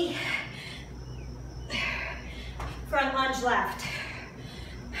 Burpee, front lunge left,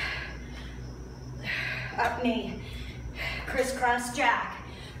 up knee, crisscross jack,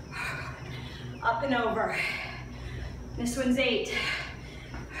 up and over. This one's 8.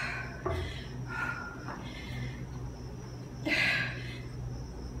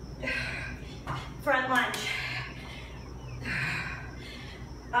 Front lunge,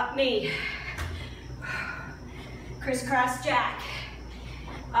 up knee, crisscross jack,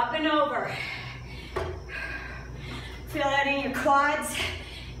 up and over. Feel that in your quads,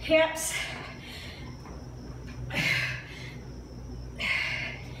 hips,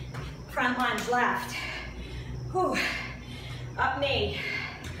 Front lunge, left. Whew. Up knee.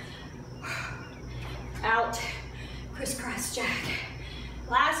 Out. Crisscross jack.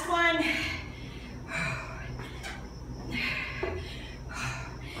 Last one.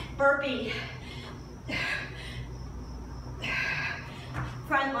 Burpee.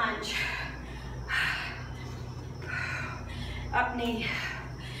 Front lunge. Up knee.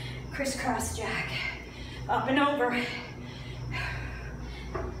 Crisscross jack. Up and over.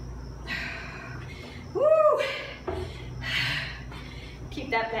 Woo!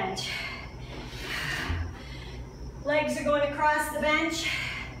 Keep that bench. Legs are going across the bench.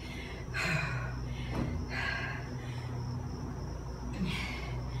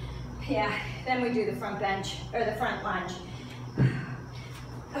 Yeah, then we do the front bench, or the front lunge.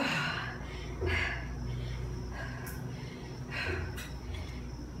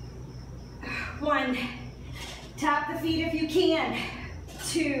 One, tap the feet if you can.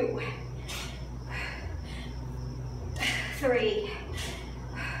 2, 3,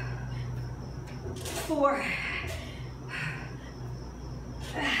 4,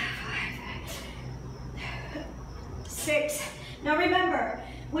 5, 6. Now remember,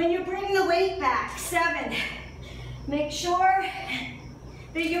 when you bring the weight back, 7, make sure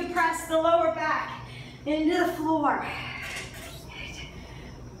that you press the lower back into the floor.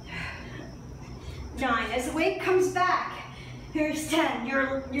 9, as the weight comes back, here's 10.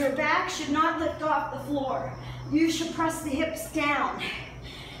 Your back should not lift off the floor. You should press the hips down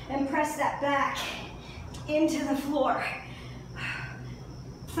and press that back into the floor.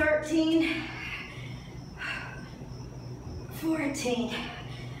 13, 14,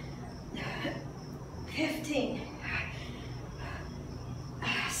 15,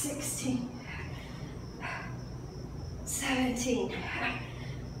 16, 17,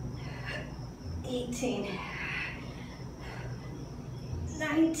 18,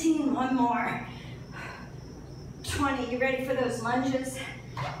 19, one more, 20. You ready for those lunges?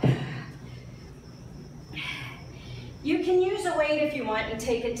 You can use a weight if you want and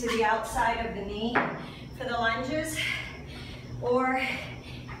take it to the outside of the knee for the lunges, or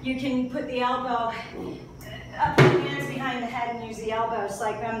you can put the elbow up, the hands behind the head and use the elbows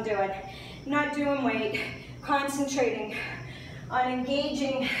like I'm doing. Not doing weight, concentrating on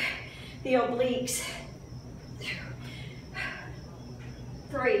engaging the obliques.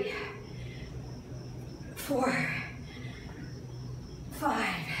 3, 4,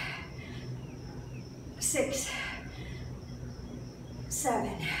 5, 6,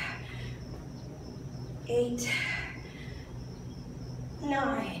 7, 8,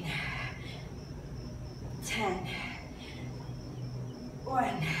 9, 10,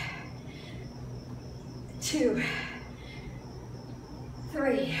 1, 2,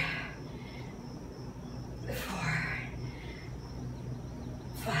 3, 4,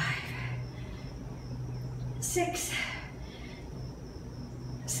 5, 6,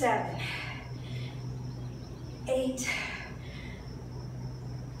 7, 8,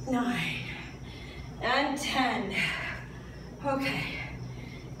 9, and 10. Okay,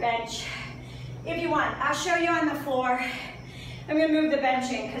 bench. If you want, I'll show you on the floor. I'm gonna move the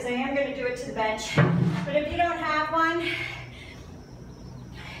bench in because I am gonna do it to the bench. But if you don't have one,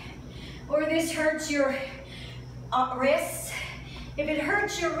 or this hurts your wrists, if it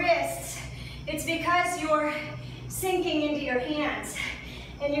hurts your wrists, it's because you're sinking into your hands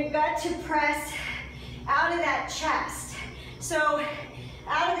and you've got to press out of that chest. So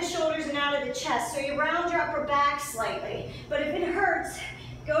out of the shoulders and out of the chest. So you round your upper back slightly. But if it hurts,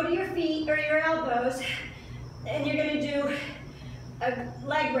 go to your feet or your elbows and you're gonna do a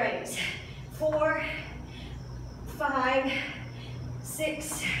leg raise. 4, 5,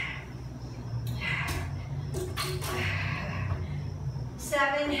 6,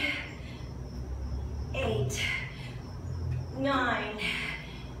 7, 8, 9,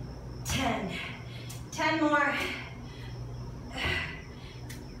 10. 10 more.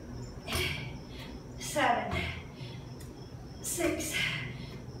 7, 6,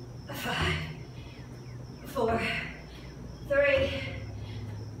 5, 4, 3,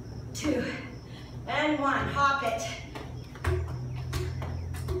 2, and 1. Hop it.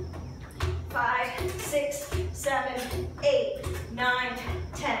 5, 6, 7, 8, 9,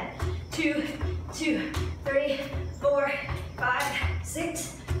 10. 2, 2, 3, 4, 5,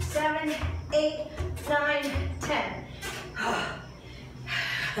 6, 7, 8, 9, 10.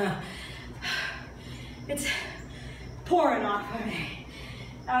 It's pouring off of me.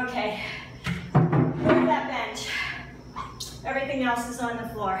 Okay, move that bench. Everything else is on the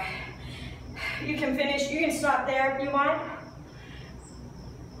floor. You can finish, you can stop there if you want.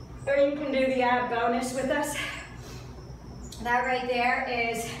 Or you can do the ab bonus with us. That right there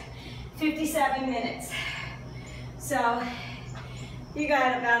is 57 minutes. So you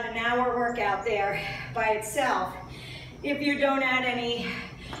got about an hour workout there by itself if you don't add any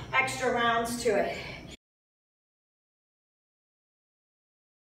extra rounds to it.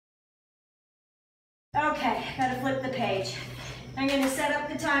 Okay, gotta flip the page. I'm gonna set up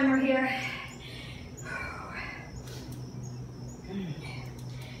the timer here.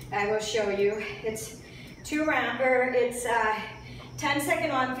 I will show you. It's 10-second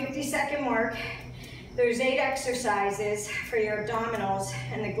on, 50-second work. There's 8 exercises for your abdominals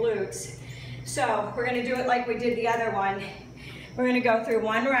and the glutes. So we're gonna do it like we did the other one. We're gonna go through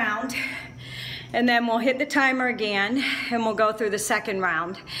 1 round, and then we'll hit the timer again, and we'll go through the 2nd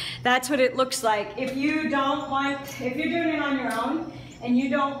round. That's what it looks like. If you're doing it on your own, and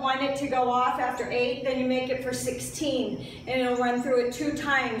you don't want it to go off after 8, then you make it for 16, and it'll run through it 2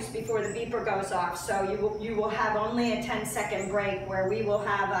 times before the beeper goes off. So you will have only a 10-second break where we will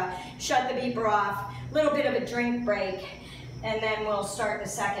have a shut the beeper off, a little bit of a drink break, and then we'll start the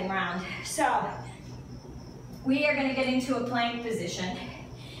 2nd round. So we are gonna get into a plank position,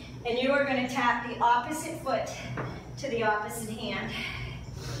 and you are gonna tap the opposite foot to the opposite hand.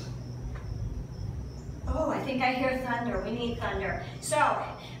 Oh, I think I hear thunder. We need thunder. So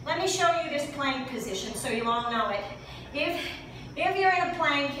let me show you this plank position so you all know it. If you're in a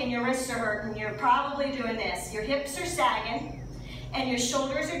plank and your wrists are hurting, you're probably doing this. Your hips are sagging and your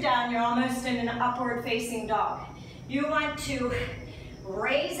shoulders are down. You're almost in an upward facing dog. You want to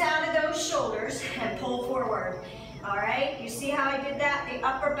raise out of those shoulders and pull forward. All right, you see how I did that? The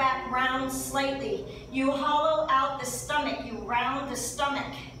upper back rounds slightly. You hollow out the stomach. You round the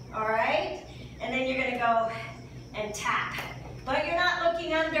stomach. All right? And then you're gonna go and tap. But you're not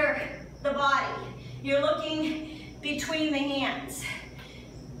looking under the body. You're looking between the hands.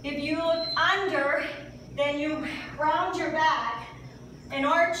 If you look under, then you round your back and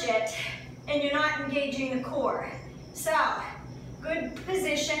arch it, and you're not engaging the core. So, good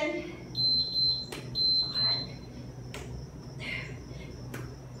position.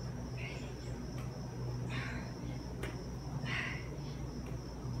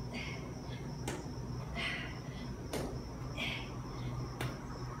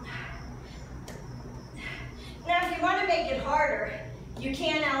 Now, if you want to make it harder, you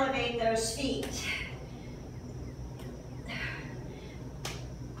can elevate those feet.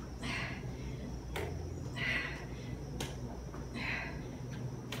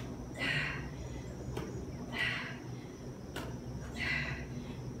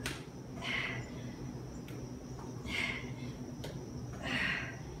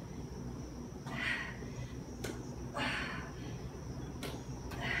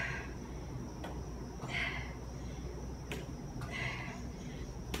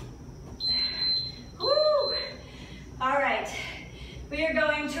 We are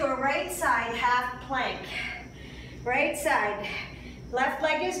going to a right side half plank. Right side, left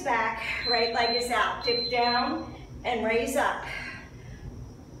leg is back, right leg is out. Dip down and raise up.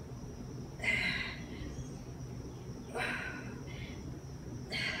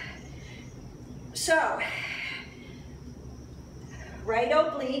 So, right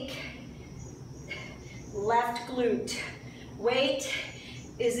oblique, left glute. Weight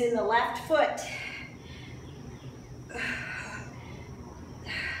is in the left foot.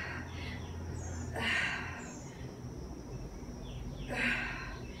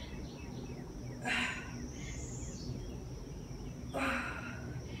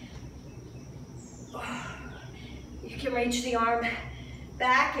 You can reach the arm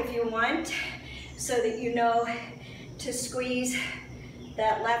back if you want, so that you know to squeeze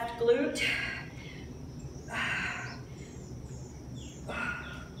that left glute.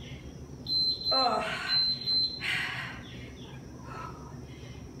 Oh.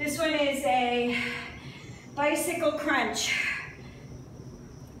 This one is a bicycle crunch.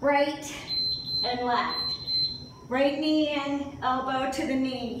 Right and left. Right knee in, elbow to the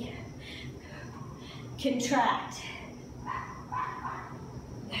knee. Contract.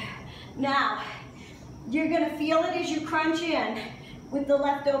 Now, you're gonna feel it as you crunch in with the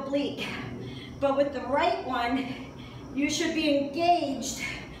left oblique. But with the right one, you should be engaged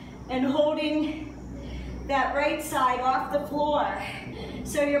and holding that right side off the floor.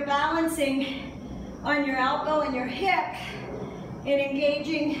 So you're balancing on your elbow and your hip and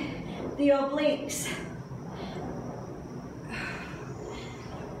engaging the obliques.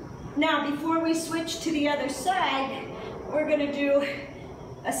 Now, before we switch to the other side, we're gonna do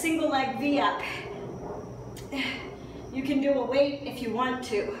a single leg V-up. You can do a weight if you want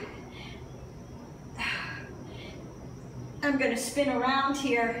to. I'm gonna spin around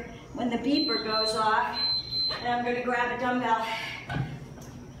here when the beeper goes off, and I'm gonna grab a dumbbell.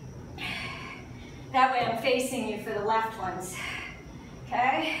 That way I'm facing you for the left ones.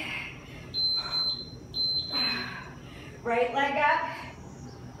 Okay? Right leg up,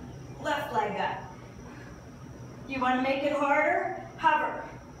 left leg up. You want to make it harder? Hover.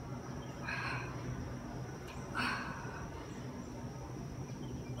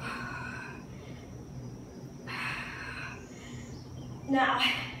 Now,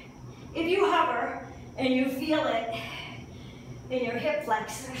 if you hover and you feel it in your hip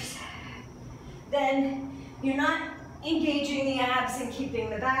flexors, then you're not engaging the abs and keeping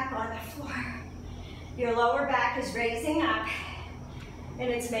the back on the floor. Your lower back is raising up and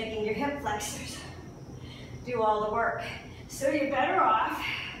it's making your hip flexors do all the work. So you're better off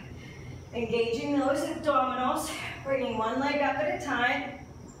engaging those abdominals, bringing one leg up at a time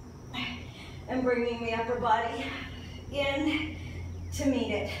and bringing the upper body in to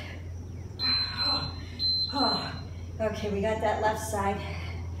meet it. Okay, we got that left side.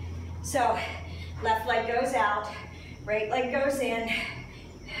 So left leg goes out, right leg goes in,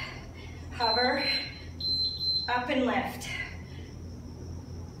 hover, up and lift.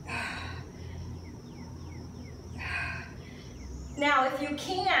 Now, if you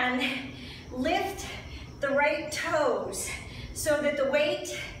can, lift the right toes so that the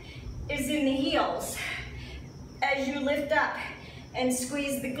weight is in the heels as you lift up and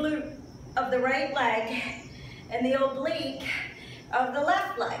squeeze the glute of the right leg and the oblique of the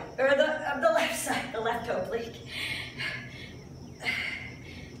left leg, or of the left side, the left oblique.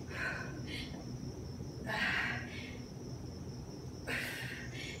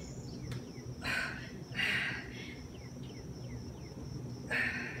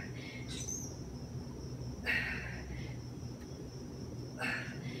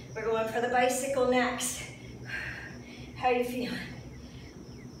 We're going for the bicycle next. How you feeling?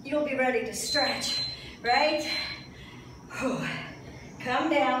 You'll be ready to stretch, right? Come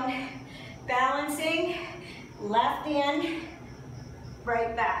down, balancing, left in,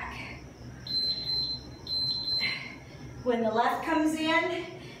 right back. When the left comes in,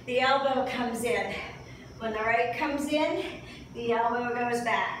 the elbow comes in. When the right comes in, the elbow goes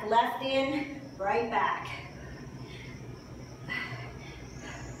back. Left in, right back.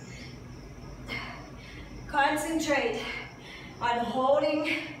 Concentrate on holding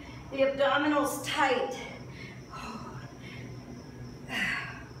the abdominals tight.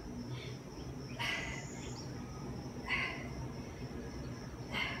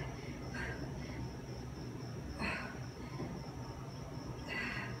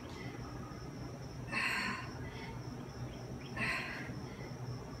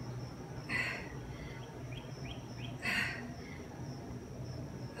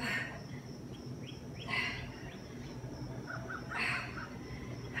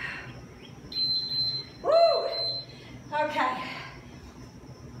 Okay.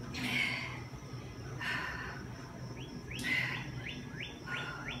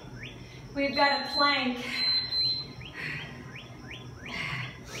 We've got a plank.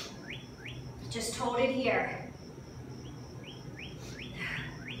 Just hold it here.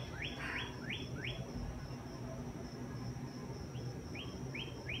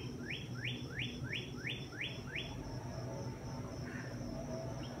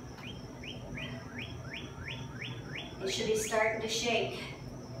 It should be starting to shake.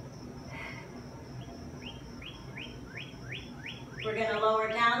 We're going to lower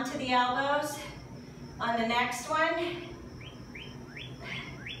down to the elbows on the next one.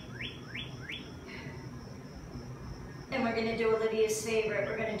 And we're going to do Olivia's favorite.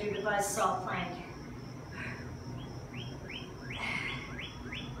 We're going to do the buzzsaw plank.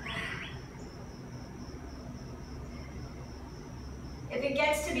 If it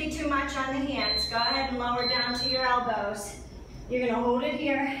gets to be too much on the hands, go ahead and lower down to your elbows. You're going to hold it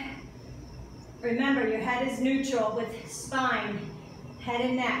here. Remember, your head is neutral with spine, head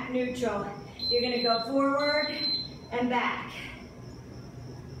and neck neutral. You're going to go forward and back.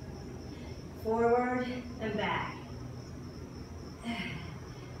 Forward and back.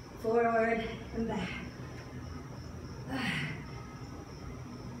 Forward and back.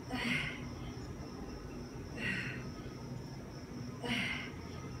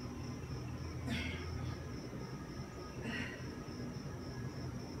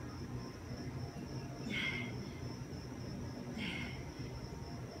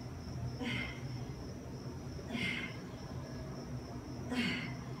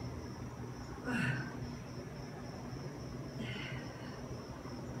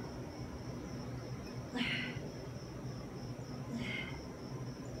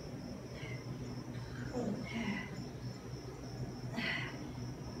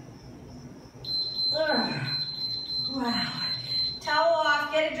 Wow. Towel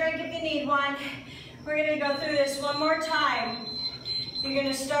off, get a drink if you need one. We're gonna go through this one more time. You're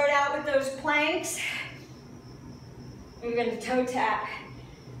gonna start out with those planks. You're gonna toe tap,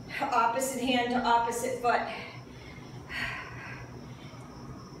 opposite hand to opposite foot.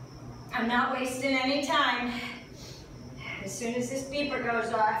 I'm not wasting any time. As soon as this beeper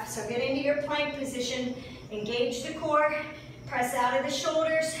goes off, so get into your plank position, engage the core, press out of the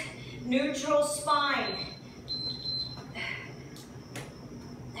shoulders, neutral spine.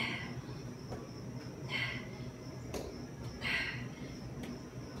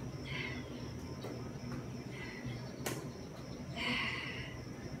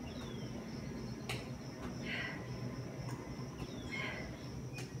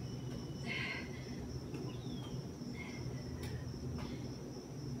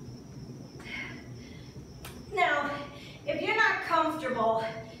 Now, if you're not comfortable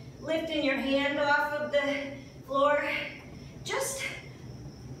lifting your hand off of the floor, just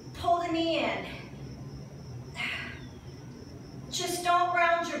pull the knee in. Just don't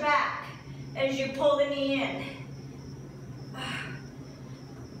round your back as you pull the knee in.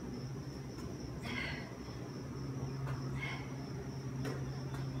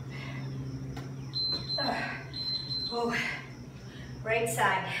 Oh, right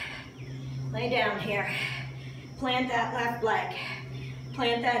side. Lay down here. Plant that left leg.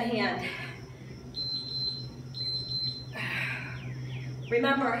 Plant that hand.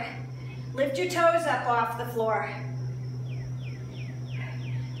 Remember, lift your toes up off the floor.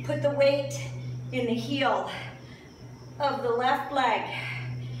 Put the weight in the heel of the left leg.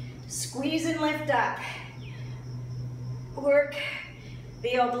 Squeeze and lift up. Work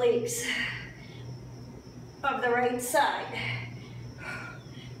the obliques of the right side.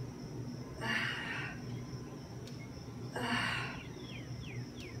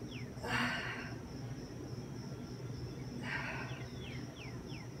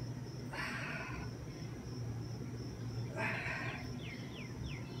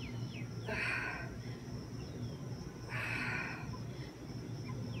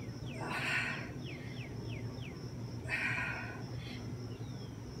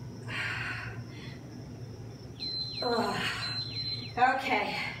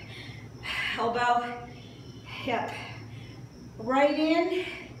 Okay, elbow, hip, right in,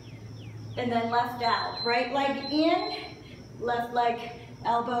 and then left out. Right leg in, left leg,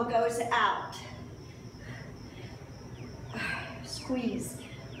 elbow goes out. Squeeze.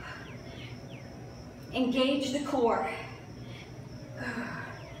 Engage the core.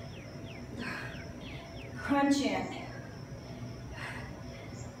 Crunch in.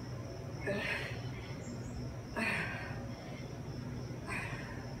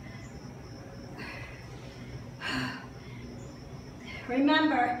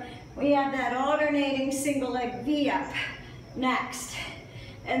 Remember, we have that alternating single leg V up next,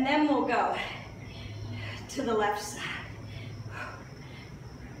 and then we'll go to the left side.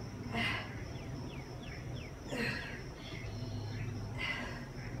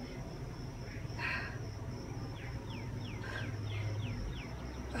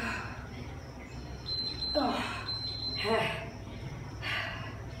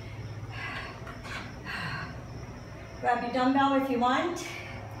 Grab your dumbbell if you want.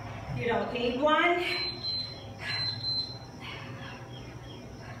 You don't need one.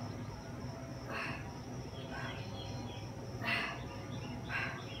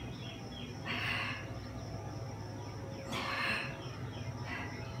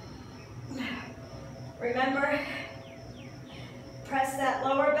 Remember, press that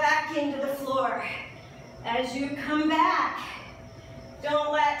lower back into the floor. As you come back,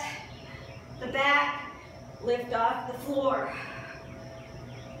 don't let the back lift off the floor.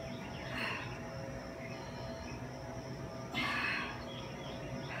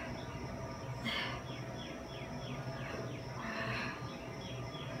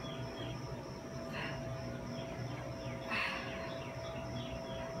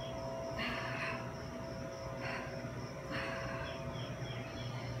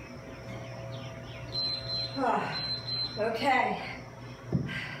 Okay.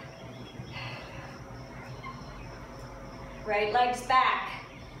 Right leg's back,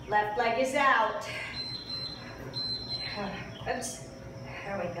 left leg is out. Oops,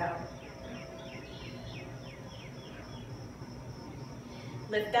 there we go.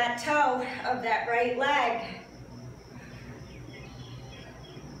 Lift that toe of that right leg.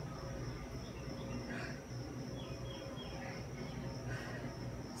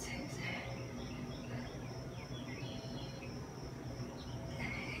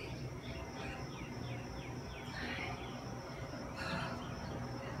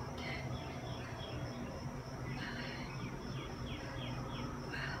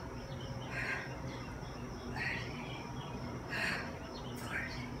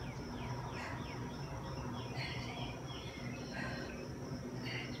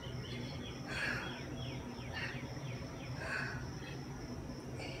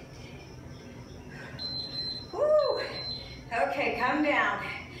 come down.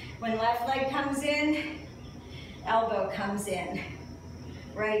 When left leg comes in, elbow comes in.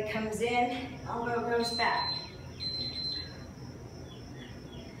 Right comes in, elbow goes back.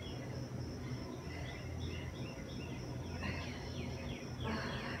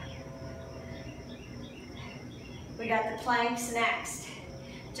 We got the planks next.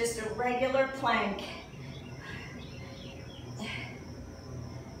 Just a regular plank.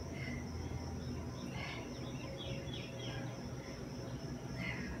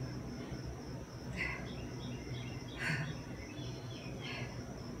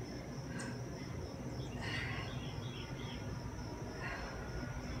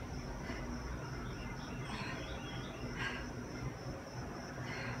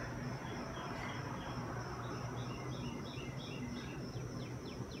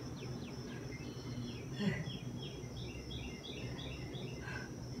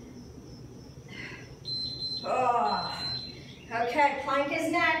 Okay, plank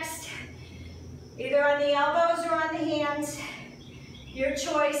is next. Either on the elbows or on the hands. Your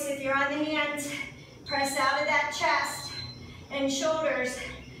choice. If you're on the hands, press out of that chest and shoulders.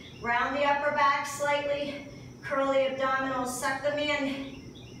 Round the upper back slightly. Curl the abdominals, suck them in.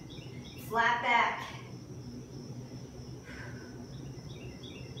 Flat back.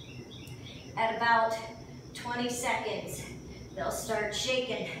 At about 20 seconds, they'll start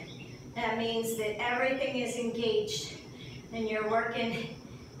shaking. That means that everything is engaged and you're working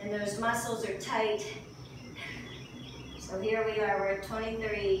and those muscles are tight. So here we are, we're at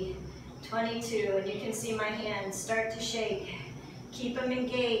 23, 22, and you can see my hands start to shake. Keep them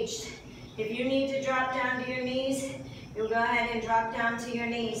engaged. If you need to drop down to your knees, you'll go ahead and drop down to your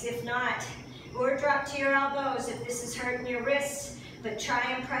knees. If not, or drop to your elbows if this is hurting your wrists, but try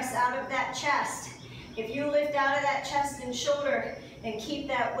and press out of that chest. If you lift out of that chest and shoulder and keep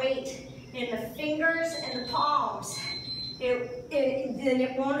that weight in the fingers and the palms, then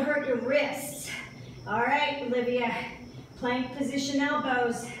it won't hurt your wrists. All right, Olivia, plank position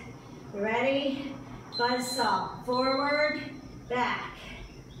elbows. Ready? Buzzsaw, forward, back.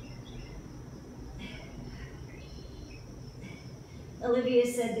 Olivia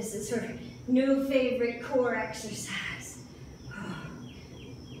said this is her new favorite core exercise.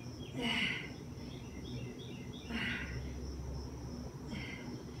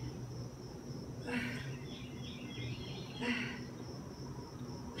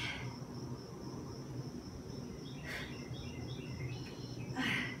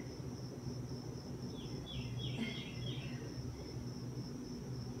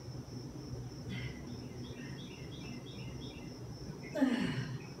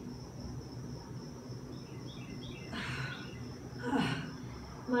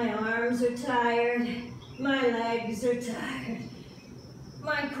 My arms are tired, my legs are tired,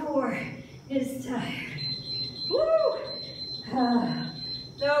 my core is tired. Woo!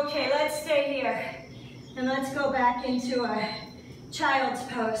 Okay, let's stay here and let's go back into a child's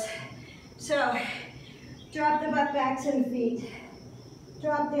pose. So, drop the butt back to the feet,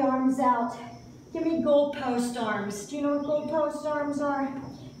 drop the arms out. Give me goalpost arms. Do you know what goalpost arms are?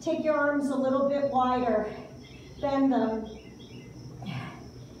 Take your arms a little bit wider, bend them.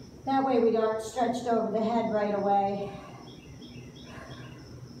 That way we aren't stretched over the head right away.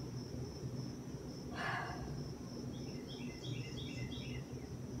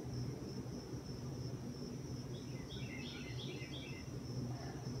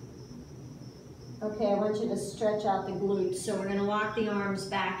 Okay, I want you to stretch out the glutes. So we're gonna walk the arms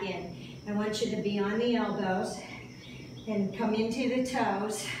back in. I want you to be on the elbows and come into the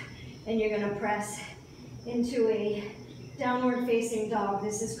toes, and you're gonna press into a downward facing dog.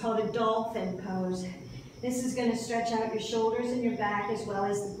 This is called a dolphin pose. This is gonna stretch out your shoulders and your back as well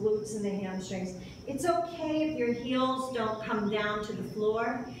as the glutes and the hamstrings. It's okay if your heels don't come down to the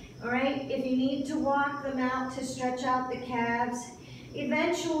floor, all right? If you need to walk them out to stretch out the calves,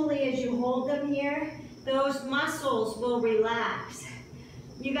 eventually as you hold them here, those muscles will relax.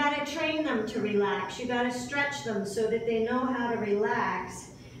 You gotta train them to relax. You gotta stretch them so that they know how to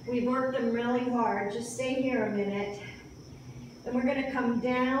relax. We've worked them really hard. Just stay here a minute. And we're gonna come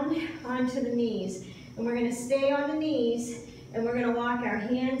down onto the knees. And we're gonna stay on the knees, and we're gonna walk our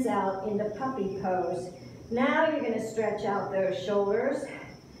hands out into puppy pose. Now you're gonna stretch out those shoulders.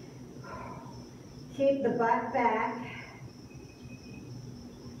 Keep the butt back.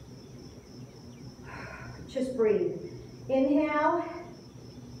 Just breathe. Inhale.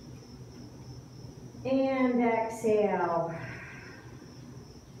 And exhale.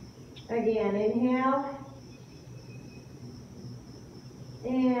 Again, inhale.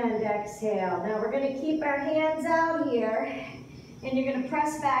 And exhale. Now we're going to keep our hands out here, and you're going to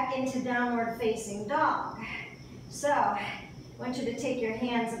press back into downward facing dog. So I want you to take your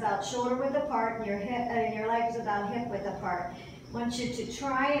hands about shoulder width apart and your legs about hip width apart. I want you to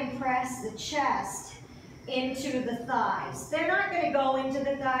try and press the chest into the thighs. They're not going to go into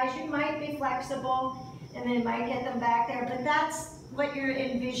the thighs. You might be flexible and then might get them back there, but that's what you're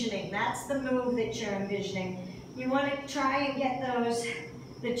envisioning. That's the move that you're envisioning. You want to try and get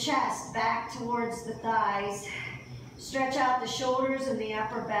the chest back towards the thighs. Stretch out the shoulders and the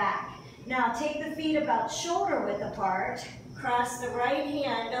upper back. Now take the feet about shoulder width apart. Cross the right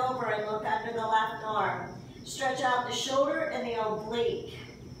hand over and look under the left arm. Stretch out the shoulder and the oblique.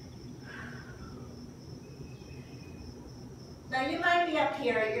 Now you might be up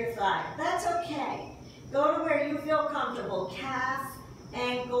here at your thigh. That's okay. Go to where you feel comfortable. Calf,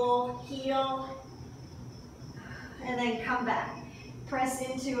 ankle, heel, and then come back. Press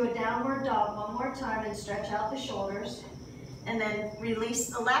into a downward dog one more time and stretch out the shoulders. And then release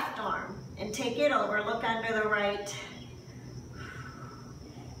the left arm and take it over. Look under the right.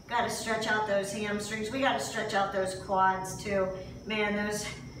 Got to stretch out those hamstrings. We got to stretch out those quads too. Man,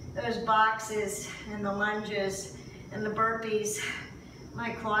 those boxes and the lunges and the burpees, my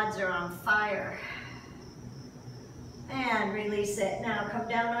quads are on fire. And release it. Now come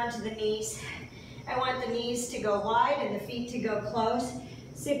down onto the knees. I want the knees to go wide and the feet to go close.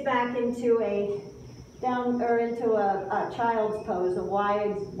 Sit back into a child's pose, a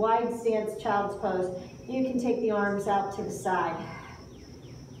wide stance child's pose. You can take the arms out to the side.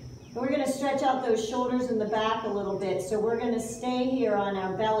 And we're going to stretch out those shoulders in the back a little bit. So we're going to stay here on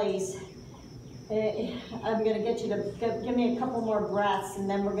our bellies. I'm going to get you to give me a couple more breaths, and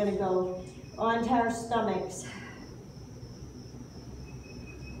then we're going to go onto our stomachs.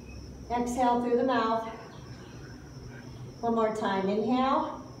 Exhale through the mouth. One more time.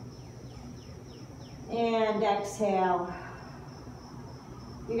 Inhale. And exhale.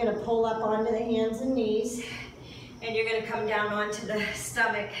 You're going to pull up onto the hands and knees. And you're going to come down onto the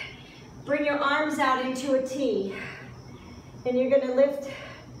stomach. Bring your arms out into a T. And you're going to lift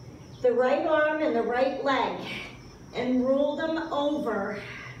the right arm and the right leg and roll them over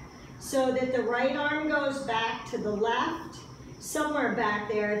so that the right arm goes back to the left, somewhere back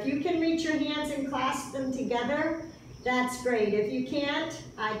there. If you can reach your hands and clasp them together, that's great. If you can't,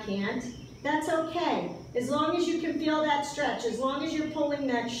 I can't, that's okay. As long as you can feel that stretch, as long as you're pulling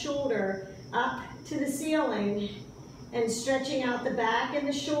that shoulder up to the ceiling and stretching out the back and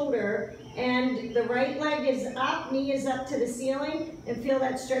the shoulder, and the right leg is up, knee is up to the ceiling, and feel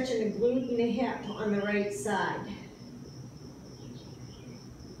that stretch in the glute and the hip on the right side.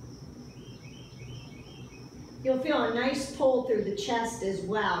 You'll feel a nice pull through the chest as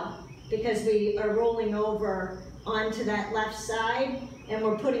well, because we are rolling over onto that left side, and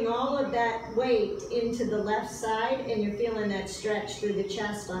we're putting all of that weight into the left side, and you're feeling that stretch through the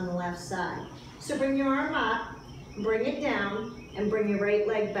chest on the left side. So bring your arm up, bring it down, and bring your right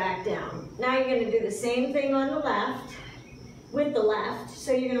leg back down. Now you're going to do the same thing on the left, with the left.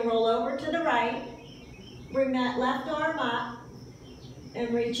 So you're going to roll over to the right, bring that left arm up,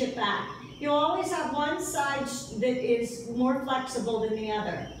 and reach it back. You'll always have one side that is more flexible than the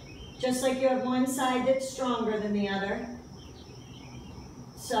other. Just like you have one side that's stronger than the other.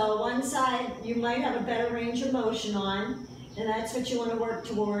 So one side you might have a better range of motion on, and that's what you want to work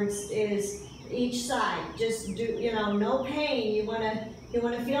towards, is each side. Just do, no pain. You want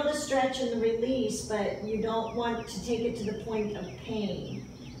to feel the stretch and the release, but you don't want to take it to the point of pain.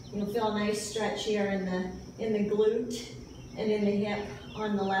 You'll feel a nice stretch here in the glute and in the hip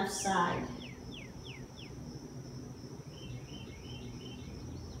on the left side.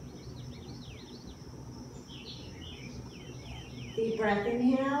 Deep breath,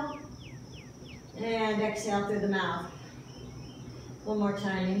 inhale, and exhale through the mouth. One more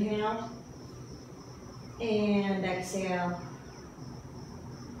time, inhale, and exhale.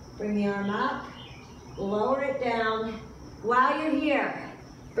 Bring the arm up, lower it down. While you're here,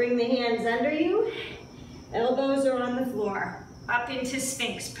 bring the hands under you, elbows are on the floor, up into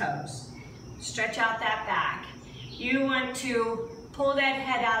Sphinx pose. Stretch out that back. You want to pull that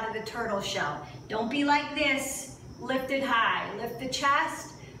head out of the turtle shell. Don't be like this. Lift it high. Lift the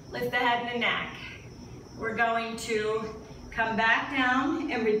chest, lift the head and the neck. We're going to come back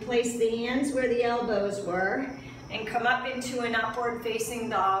down and replace the hands where the elbows were and come up into an upward facing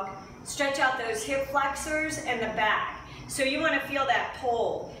dog. Stretch out those hip flexors and the back. So you want to feel that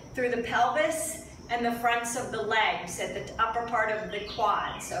pull through the pelvis and the fronts of the legs at the upper part of the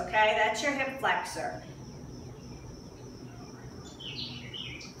quads, okay? That's your hip flexor.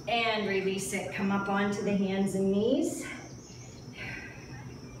 And release it. Come up onto the hands and knees.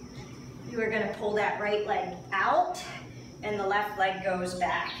 You are going to pull that right leg out and the left leg goes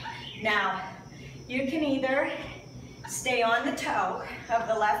back. Now, you can either stay on the toe of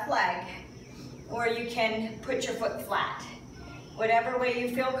the left leg, or you can put your foot flat. Whatever way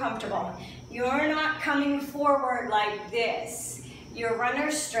you feel comfortable. You're not coming forward like this. Your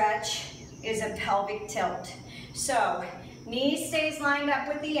runner stretch is a pelvic tilt. So, knee stays lined up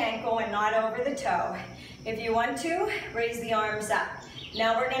with the ankle and not over the toe. If you want to, raise the arms up.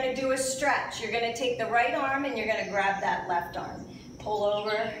 Now we're going to do a stretch. You're going to take the right arm and you're going to grab that left arm. Pull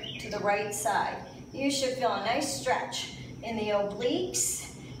over to the right side. You should feel a nice stretch in the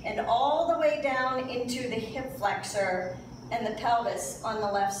obliques and all the way down into the hip flexor and the pelvis on the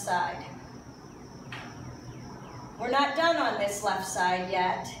left side. We're not done on this left side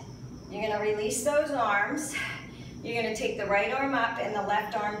yet. You're going to release those arms. You're going to take the right arm up and the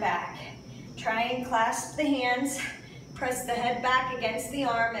left arm back. Try and clasp the hands. Press the head back against the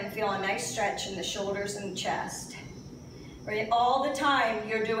arm and feel a nice stretch in the shoulders and the chest. Right? All the time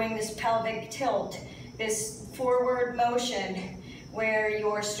you're doing this pelvic tilt, this forward motion where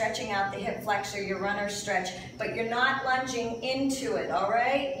you're stretching out the hip flexor, your runner stretch, but you're not lunging into it, all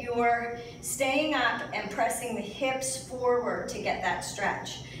right? You're staying up and pressing the hips forward to get that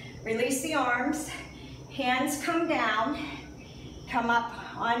stretch. Release the arms, hands come down, come up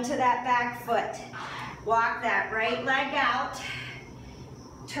onto that back foot. Walk that right leg out,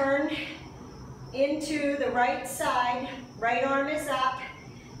 turn into the right side, right arm is up,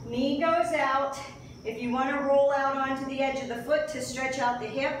 knee goes out. If you want to roll out onto the edge of the foot to stretch out the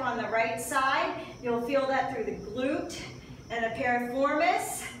hip on the right side, you'll feel that through the glute and the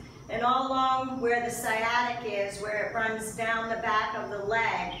piriformis and all along where the sciatic is, where it runs down the back of the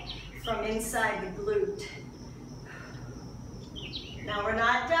leg from inside the glute. Now we're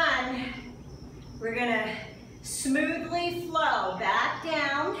not done. We're going to smoothly flow back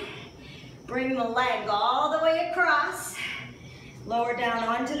down, bring the leg all the way across, lower down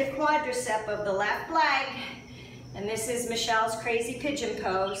onto the quadricep of the left leg, and this is Michele's crazy pigeon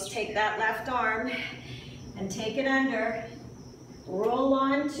pose. Take that left arm and take it under, roll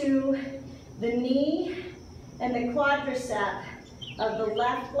onto the knee and the quadricep of the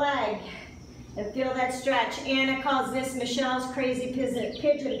left leg, and feel that stretch. Anna calls this Michele's crazy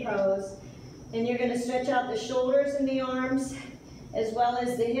pigeon pose. And you're going to stretch out the shoulders and the arms, as well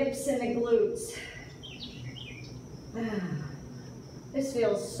as the hips and the glutes. This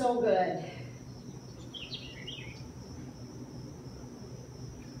feels so good.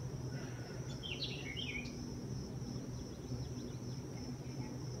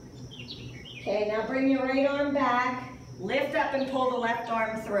 Okay, now bring your right arm back, lift up and pull the left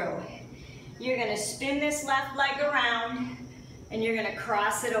arm through. You're going to spin this left leg around, and you're going to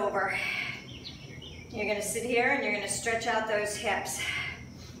cross it over. You're going to sit here and you're going to stretch out those hips.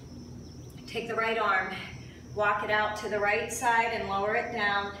 Take the right arm, walk it out to the right side and lower it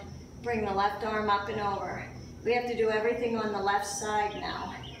down. Bring the left arm up and over. We have to do everything on the left side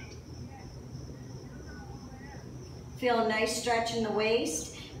now. Feel a nice stretch in the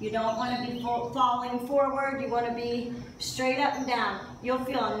waist. You don't want to be falling forward. You want to be straight up and down. You'll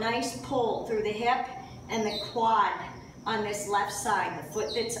feel a nice pull through the hip and the quad on this left side, the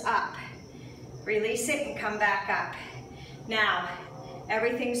foot that's up. Release it and come back up. Now,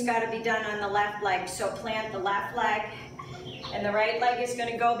 everything's got to be done on the left leg, so plant the left leg, and the right leg is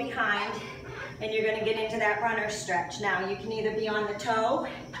going to go behind, and you're going to get into that runner stretch. Now, you can either be on the toe,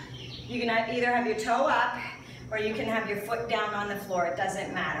 you can either have your toe up, or you can have your foot down on the floor. It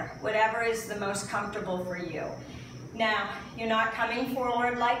doesn't matter. Whatever is the most comfortable for you. Now, you're not coming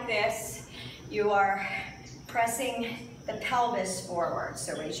forward like this. You are pressing the pelvis forward,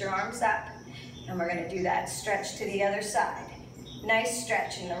 so raise your arms up. And we're going to do that stretch to the other side. Nice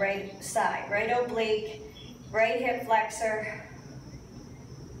stretch in the right side. Right oblique, right hip flexor.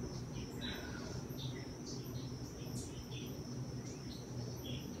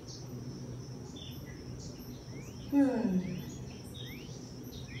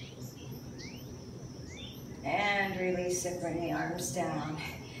 And release it, bring the arms down.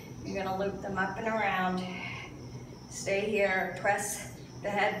 You're going to loop them up and around. Stay here, press the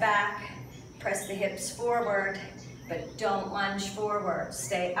head back. Press the hips forward, but don't lunge forward.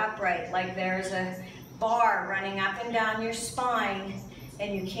 Stay upright like there's a bar running up and down your spine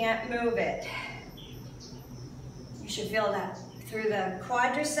and you can't move it. You should feel that through the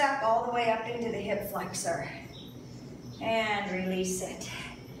quadricep all the way up into the hip flexor. And release it.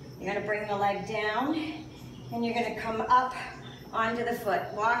 You're going to bring the leg down and you're going to come up onto the foot.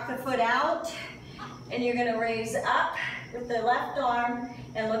 Walk the foot out and you're going to raise up with the left arm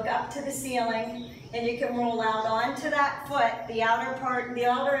and look up to the ceiling, and you can roll out onto that foot, the outer part, the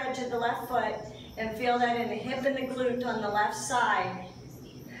outer edge of the left foot, and feel that in the hip and the glute on the left side.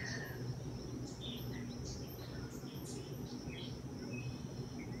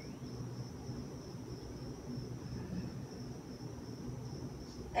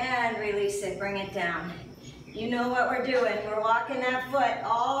 And release it, bring it down. You know what we're doing. We're walking that foot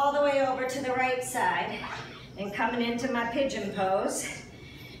all the way over to the right side and coming into my pigeon pose.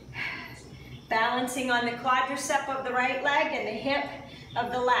 Balancing on the quadricep of the right leg and the hip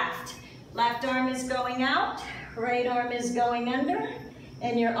of the left. Left arm is going out, right arm is going under,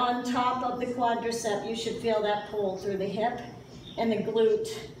 and you're on top of the quadricep. You should feel that pull through the hip and the glute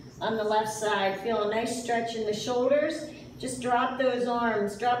on the left side. Feel a nice stretch in the shoulders. Just drop those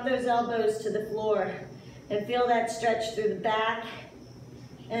arms, drop those elbows to the floor, and feel that stretch through the back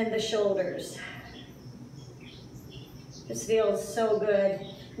and the shoulders. This feels so good.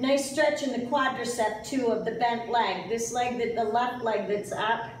 Nice stretch in the quadricep too of the bent leg. This leg, the left leg that's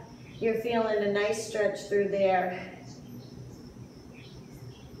up, you're feeling a nice stretch through there.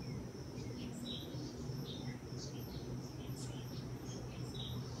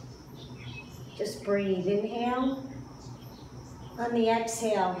 Just breathe, inhale. On the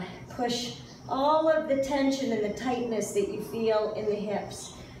exhale, push all of the tension and the tightness that you feel in the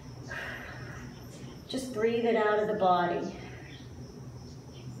hips. Just breathe it out of the body.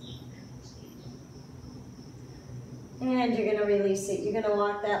 And you're gonna release it. You're gonna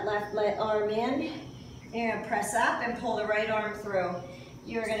walk that left arm in. You're gonna press up and pull the right arm through.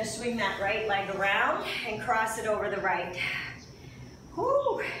 You're gonna swing that right leg around and cross it over the right.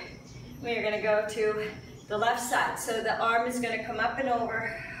 Whoo! We're gonna go to the left side. So the arm is gonna come up and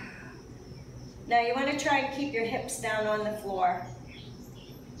over. Now you wanna try and keep your hips down on the floor.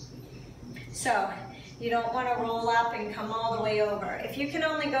 So you don't wanna roll up and come all the way over. If you can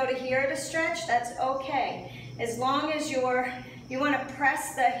only go to here to stretch, that's okay. As long as you wanna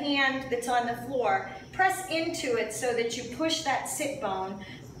press the hand that's on the floor, press into it so that you push that sit bone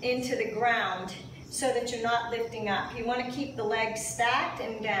into the ground so that you're not lifting up. You wanna keep the legs stacked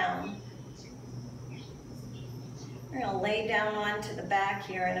and down. We're gonna lay down onto the back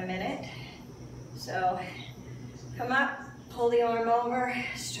here in a minute. So come up, pull the arm over,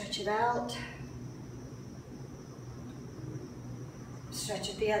 stretch it out. Stretch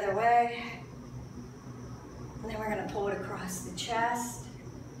it the other way. And then we're gonna pull it across the chest.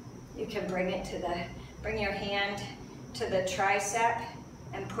 You can bring your hand to the tricep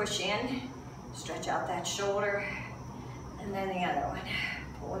and push in. Stretch out that shoulder. And then the other one,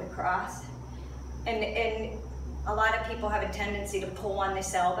 pull it across. And a lot of people have a tendency to pull on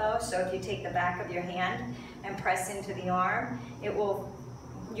this elbow, so if you take the back of your hand and press into the arm, you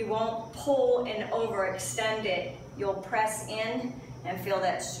won't pull and overextend it. You'll press in and feel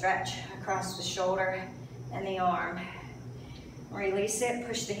that stretch across the shoulder and the arm. Release it,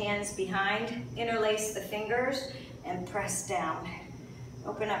 push the hands behind, interlace the fingers, and press down.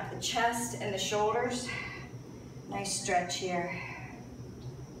 Open up the chest and the shoulders. Nice stretch here.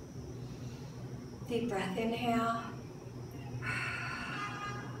 Deep breath, inhale.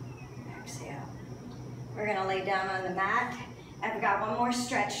 Exhale. We're gonna lay down on the mat. I've got one more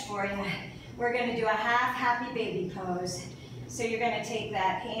stretch for you. We're gonna do a half happy baby pose. So you're gonna take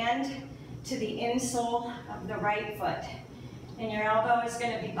that hand to the insole of the right foot. And your elbow is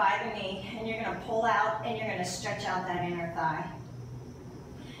gonna be by the knee, and you're gonna pull out and you're gonna stretch out that inner thigh.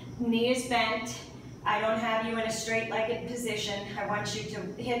 Knee is bent. I don't have you in a straight-legged position. I want you to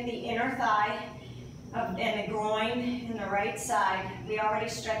hit the inner thigh and the groin in the right side. We already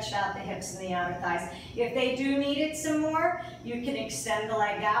stretched out the hips and the outer thighs. If they do need it some more, you can extend the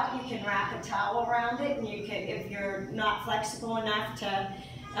leg out. You can wrap a towel around it, and you can, if you're not flexible enough to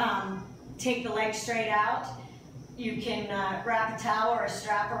take the leg straight out, you can wrap a towel or a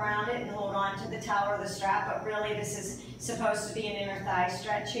strap around it and hold on to the towel or the strap, but really this is supposed to be an inner thigh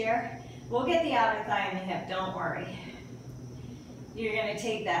stretch here. We'll get the outer thigh and the hip, don't worry. You're gonna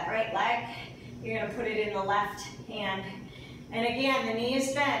take that right leg, you're gonna put it in the left hand. And again, the knee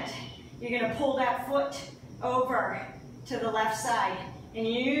is bent. You're gonna pull that foot over to the left side, and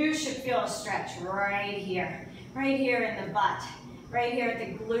you should feel a stretch right here in the butt, right here at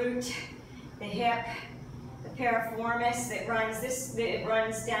the glute, the hip, the piriformis that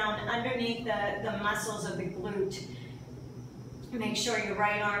runs down underneath the muscles of the glute. Make sure your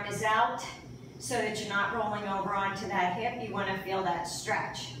right arm is out so that you're not rolling over onto that hip. You want to feel that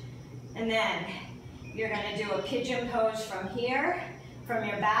stretch. And then you're going to do a pigeon pose from here, from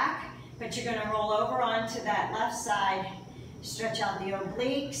your back, but you're going to roll over onto that left side, stretch out the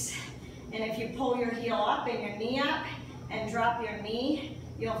obliques, and if you pull your heel up and your knee up and drop your knee,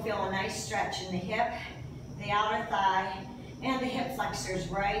 you'll feel a nice stretch in the hip, the outer thigh, and the hip flexors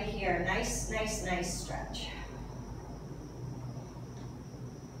right here. Nice, nice, nice stretch.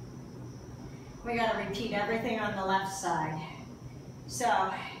 We got to repeat everything on the left side.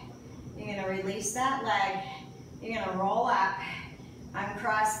 So you're going to release that leg, you're going to roll up,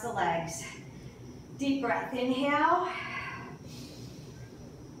 Uncross the legs. Deep breath, inhale.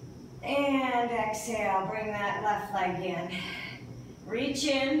 And exhale, bring that left leg in. Reach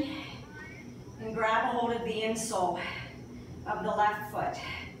in and grab a hold of the insole of the left foot.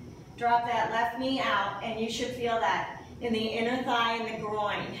 Drop that left knee out, and you should feel that in the inner thigh and the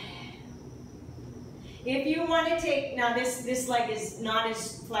groin. If you want to take, now this leg is not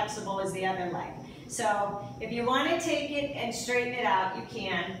as flexible as the other leg. So if you want to take it and straighten it out, you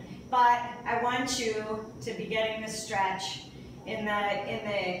can. But I want you to be getting the stretch in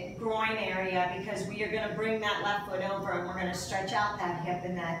the groin area, because we are going to bring that left foot over and we're going to stretch out that hip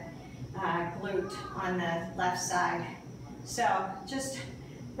and that glute on the left side. So just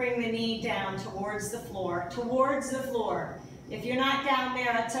bring the knee down towards the floor, If you're not down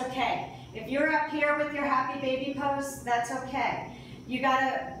there, it's okay. If you're up here with your happy baby pose, that's okay. You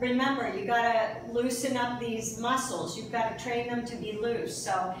gotta remember, you gotta loosen up these muscles. You've got to train them to be loose.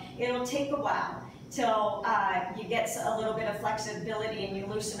 So it'll take a while till you get a little bit of flexibility and you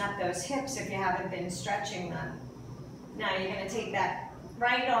loosen up those hips if you haven't been stretching them. Now you're gonna take that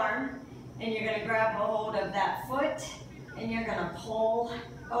right arm and you're gonna grab a hold of that foot and you're gonna pull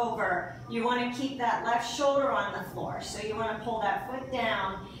over. You wanna keep that left shoulder on the floor. So you wanna pull that foot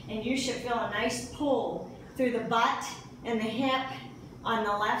down, and you should feel a nice pull through the butt and the hip on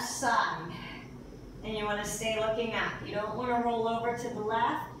the left side. And you wanna stay looking up. You don't wanna roll over to the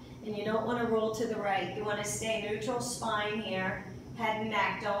left, and you don't wanna roll to the right. You wanna stay neutral spine here, head and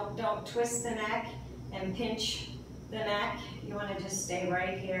neck. Don't twist the neck and pinch the neck. You wanna just stay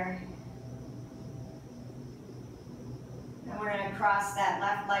right here. And we're going to cross that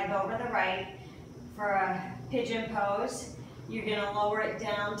left leg over the right for a pigeon pose. You're going to lower it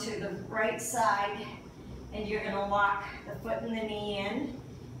down to the right side, and you're going to walk the foot and the knee in,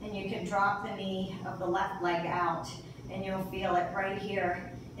 and you can drop the knee of the left leg out, and you'll feel it right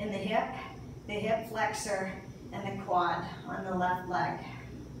here in the hip flexor, and the quad on the left leg.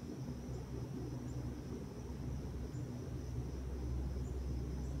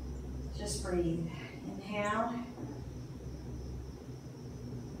 Just breathe. Inhale.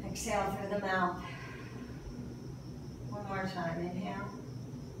 Exhale through the mouth. One more time, inhale.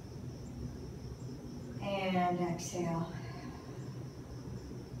 And exhale.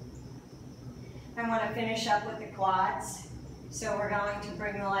 I want to finish up with the quads. So we're going to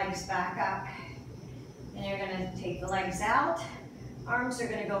bring the legs back up. And you're going to take the legs out. Arms are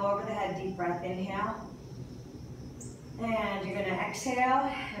going to go over the head, deep breath, inhale. And you're going to exhale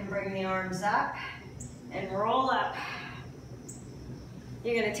and bring the arms up and roll up.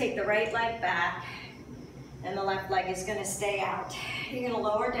 You're going to take the right leg back, and the left leg is going to stay out. You're going to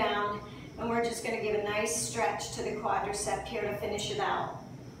lower down, and we're just going to give a nice stretch to the quadricep here to finish it out.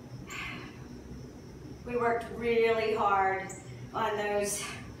 We worked really hard on those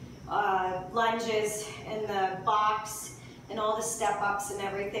lunges and the box and all the step-ups and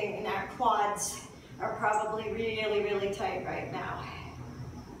everything, and our quads are probably really, really tight right now.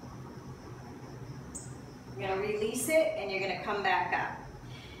 You're going to release it, and you're going to come back up.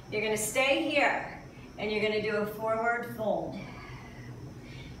 You're going to stay here, and you're going to do a forward fold.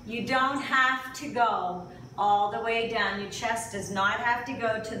 You don't have to go all the way down. Your chest does not have to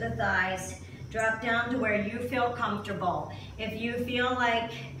go to the thighs. Drop down to where you feel comfortable. If you feel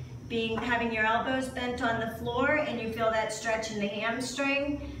like having your elbows bent on the floor and you feel that stretch in the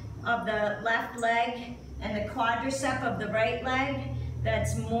hamstring of the left leg and the quadricep of the right leg,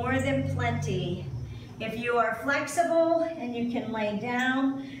 that's more than plenty. If you are flexible and you can lay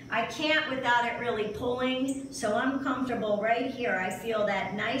down, I can't without it really pulling, so I'm comfortable right here. I feel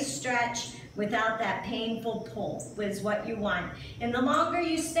that nice stretch without that painful pull is what you want. And the longer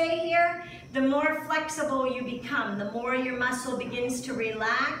you stay here, the more flexible you become, the more your muscle begins to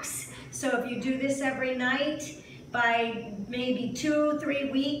relax. So if you do this every night, by maybe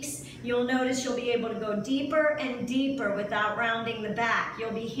 2-3 weeks, you'll notice you'll be able to go deeper and deeper without rounding the back.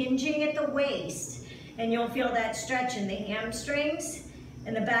 You'll be hinging at the waist. And you'll feel that stretch in the hamstrings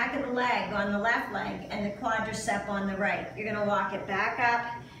and the back of the leg on the left leg and the quadricep on the right. You're going to walk it back up,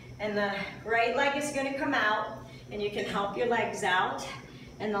 and the right leg is going to come out, and you can help your legs out,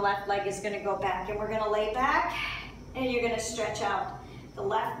 and the left leg is going to go back. And we're going to lay back, and you're going to stretch out the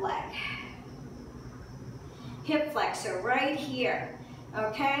left leg. Hip flexor right here,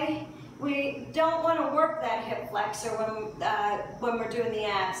 okay? We don't want to work that hip flexor when we're doing the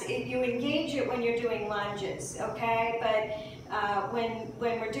abs. You engage it when you're doing lunges, okay? But when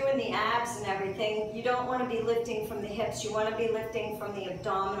we're doing the abs and everything, you don't want to be lifting from the hips. You want to be lifting from the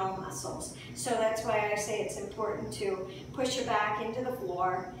abdominal muscles. So that's why I say it's important to push your back into the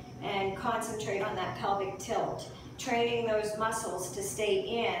floor and concentrate on that pelvic tilt, training those muscles to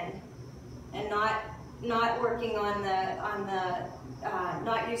stay in and not working on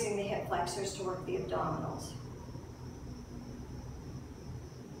not using the hip flexors to work the abdominals.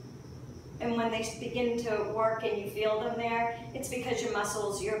 And when they begin to work and you feel them there, it's because your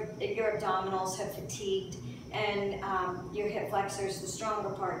muscles, your abdominals have fatigued, and your hip flexors, the stronger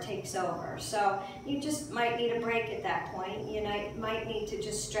part, takes over. So you just might need a break at that point. You might need to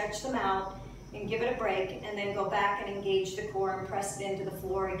just stretch them out and give it a break, and then go back and engage the core and press it into the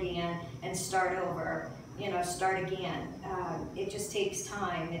floor again and start over. Start again. It just takes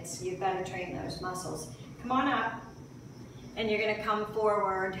time. You've got to train those muscles. Come on up, and you're going to come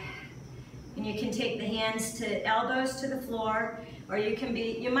forward, and you can take the hands to elbows to the floor, or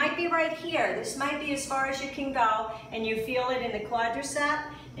you might be right here. This might be as far as you can go, and you feel it in the quadricep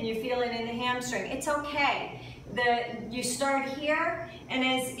and you feel it in the hamstring. It's okay. You start here, and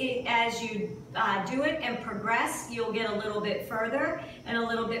as you do it and progress, you'll get a little bit further and a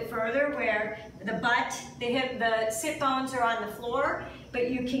little bit further, where the butt, the hip, the sit bones are on the floor, but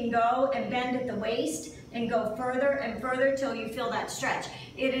you can go and bend at the waist and go further and further till you feel that stretch.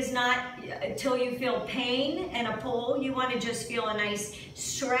 It is not till you feel pain and a pull. You want to just feel a nice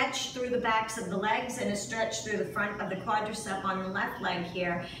stretch through the backs of the legs and a stretch through the front of the quadricep on the left leg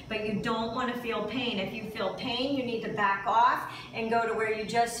here, but you don't want to feel pain. If you feel pain, you need to back off and go to where you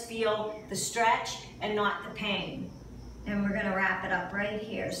just feel the stretch and not the pain. And we're going to wrap it up right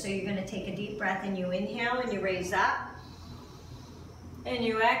here. So you're going to take a deep breath, and you inhale and you raise up. And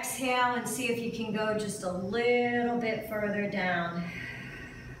you exhale and see if you can go just a little bit further down.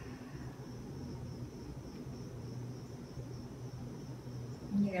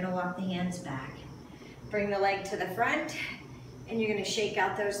 And you're going to walk the hands back. Bring the leg to the front, and you're going to shake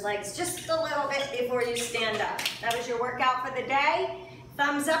out those legs just a little bit before you stand up. That was your workout for the day.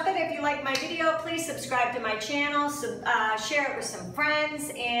 Thumbs up it if you like my video. Please subscribe to my channel, share it with some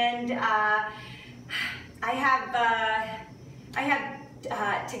friends, and I have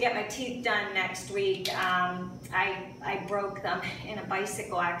to get my teeth done next week. I broke them in a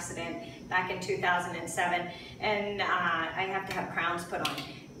bicycle accident back in 2007, and I have to have crowns put on.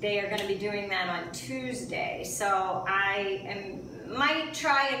 They are going to be doing that on Tuesday, so might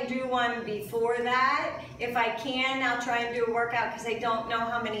try and do one before that. If I can, I'll try and do a workout, because I don't know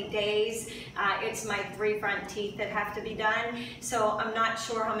how many days. It's my 3 front teeth that have to be done, so I'm not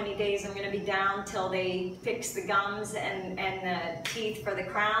sure how many days I'm going to be down till they fix the gums and the teeth for the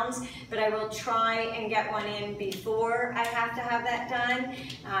crowns, but I will try and get one in before I have to have that done.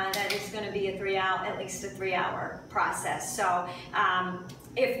 That is going to be at least a 3-hour process. So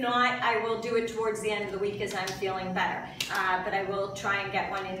if not, I will do it towards the end of the week as I'm feeling better. But I will try and get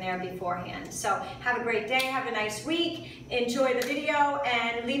one in there beforehand. So have a great day, have a nice week, enjoy the video,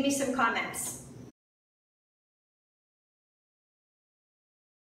 and leave me some comments.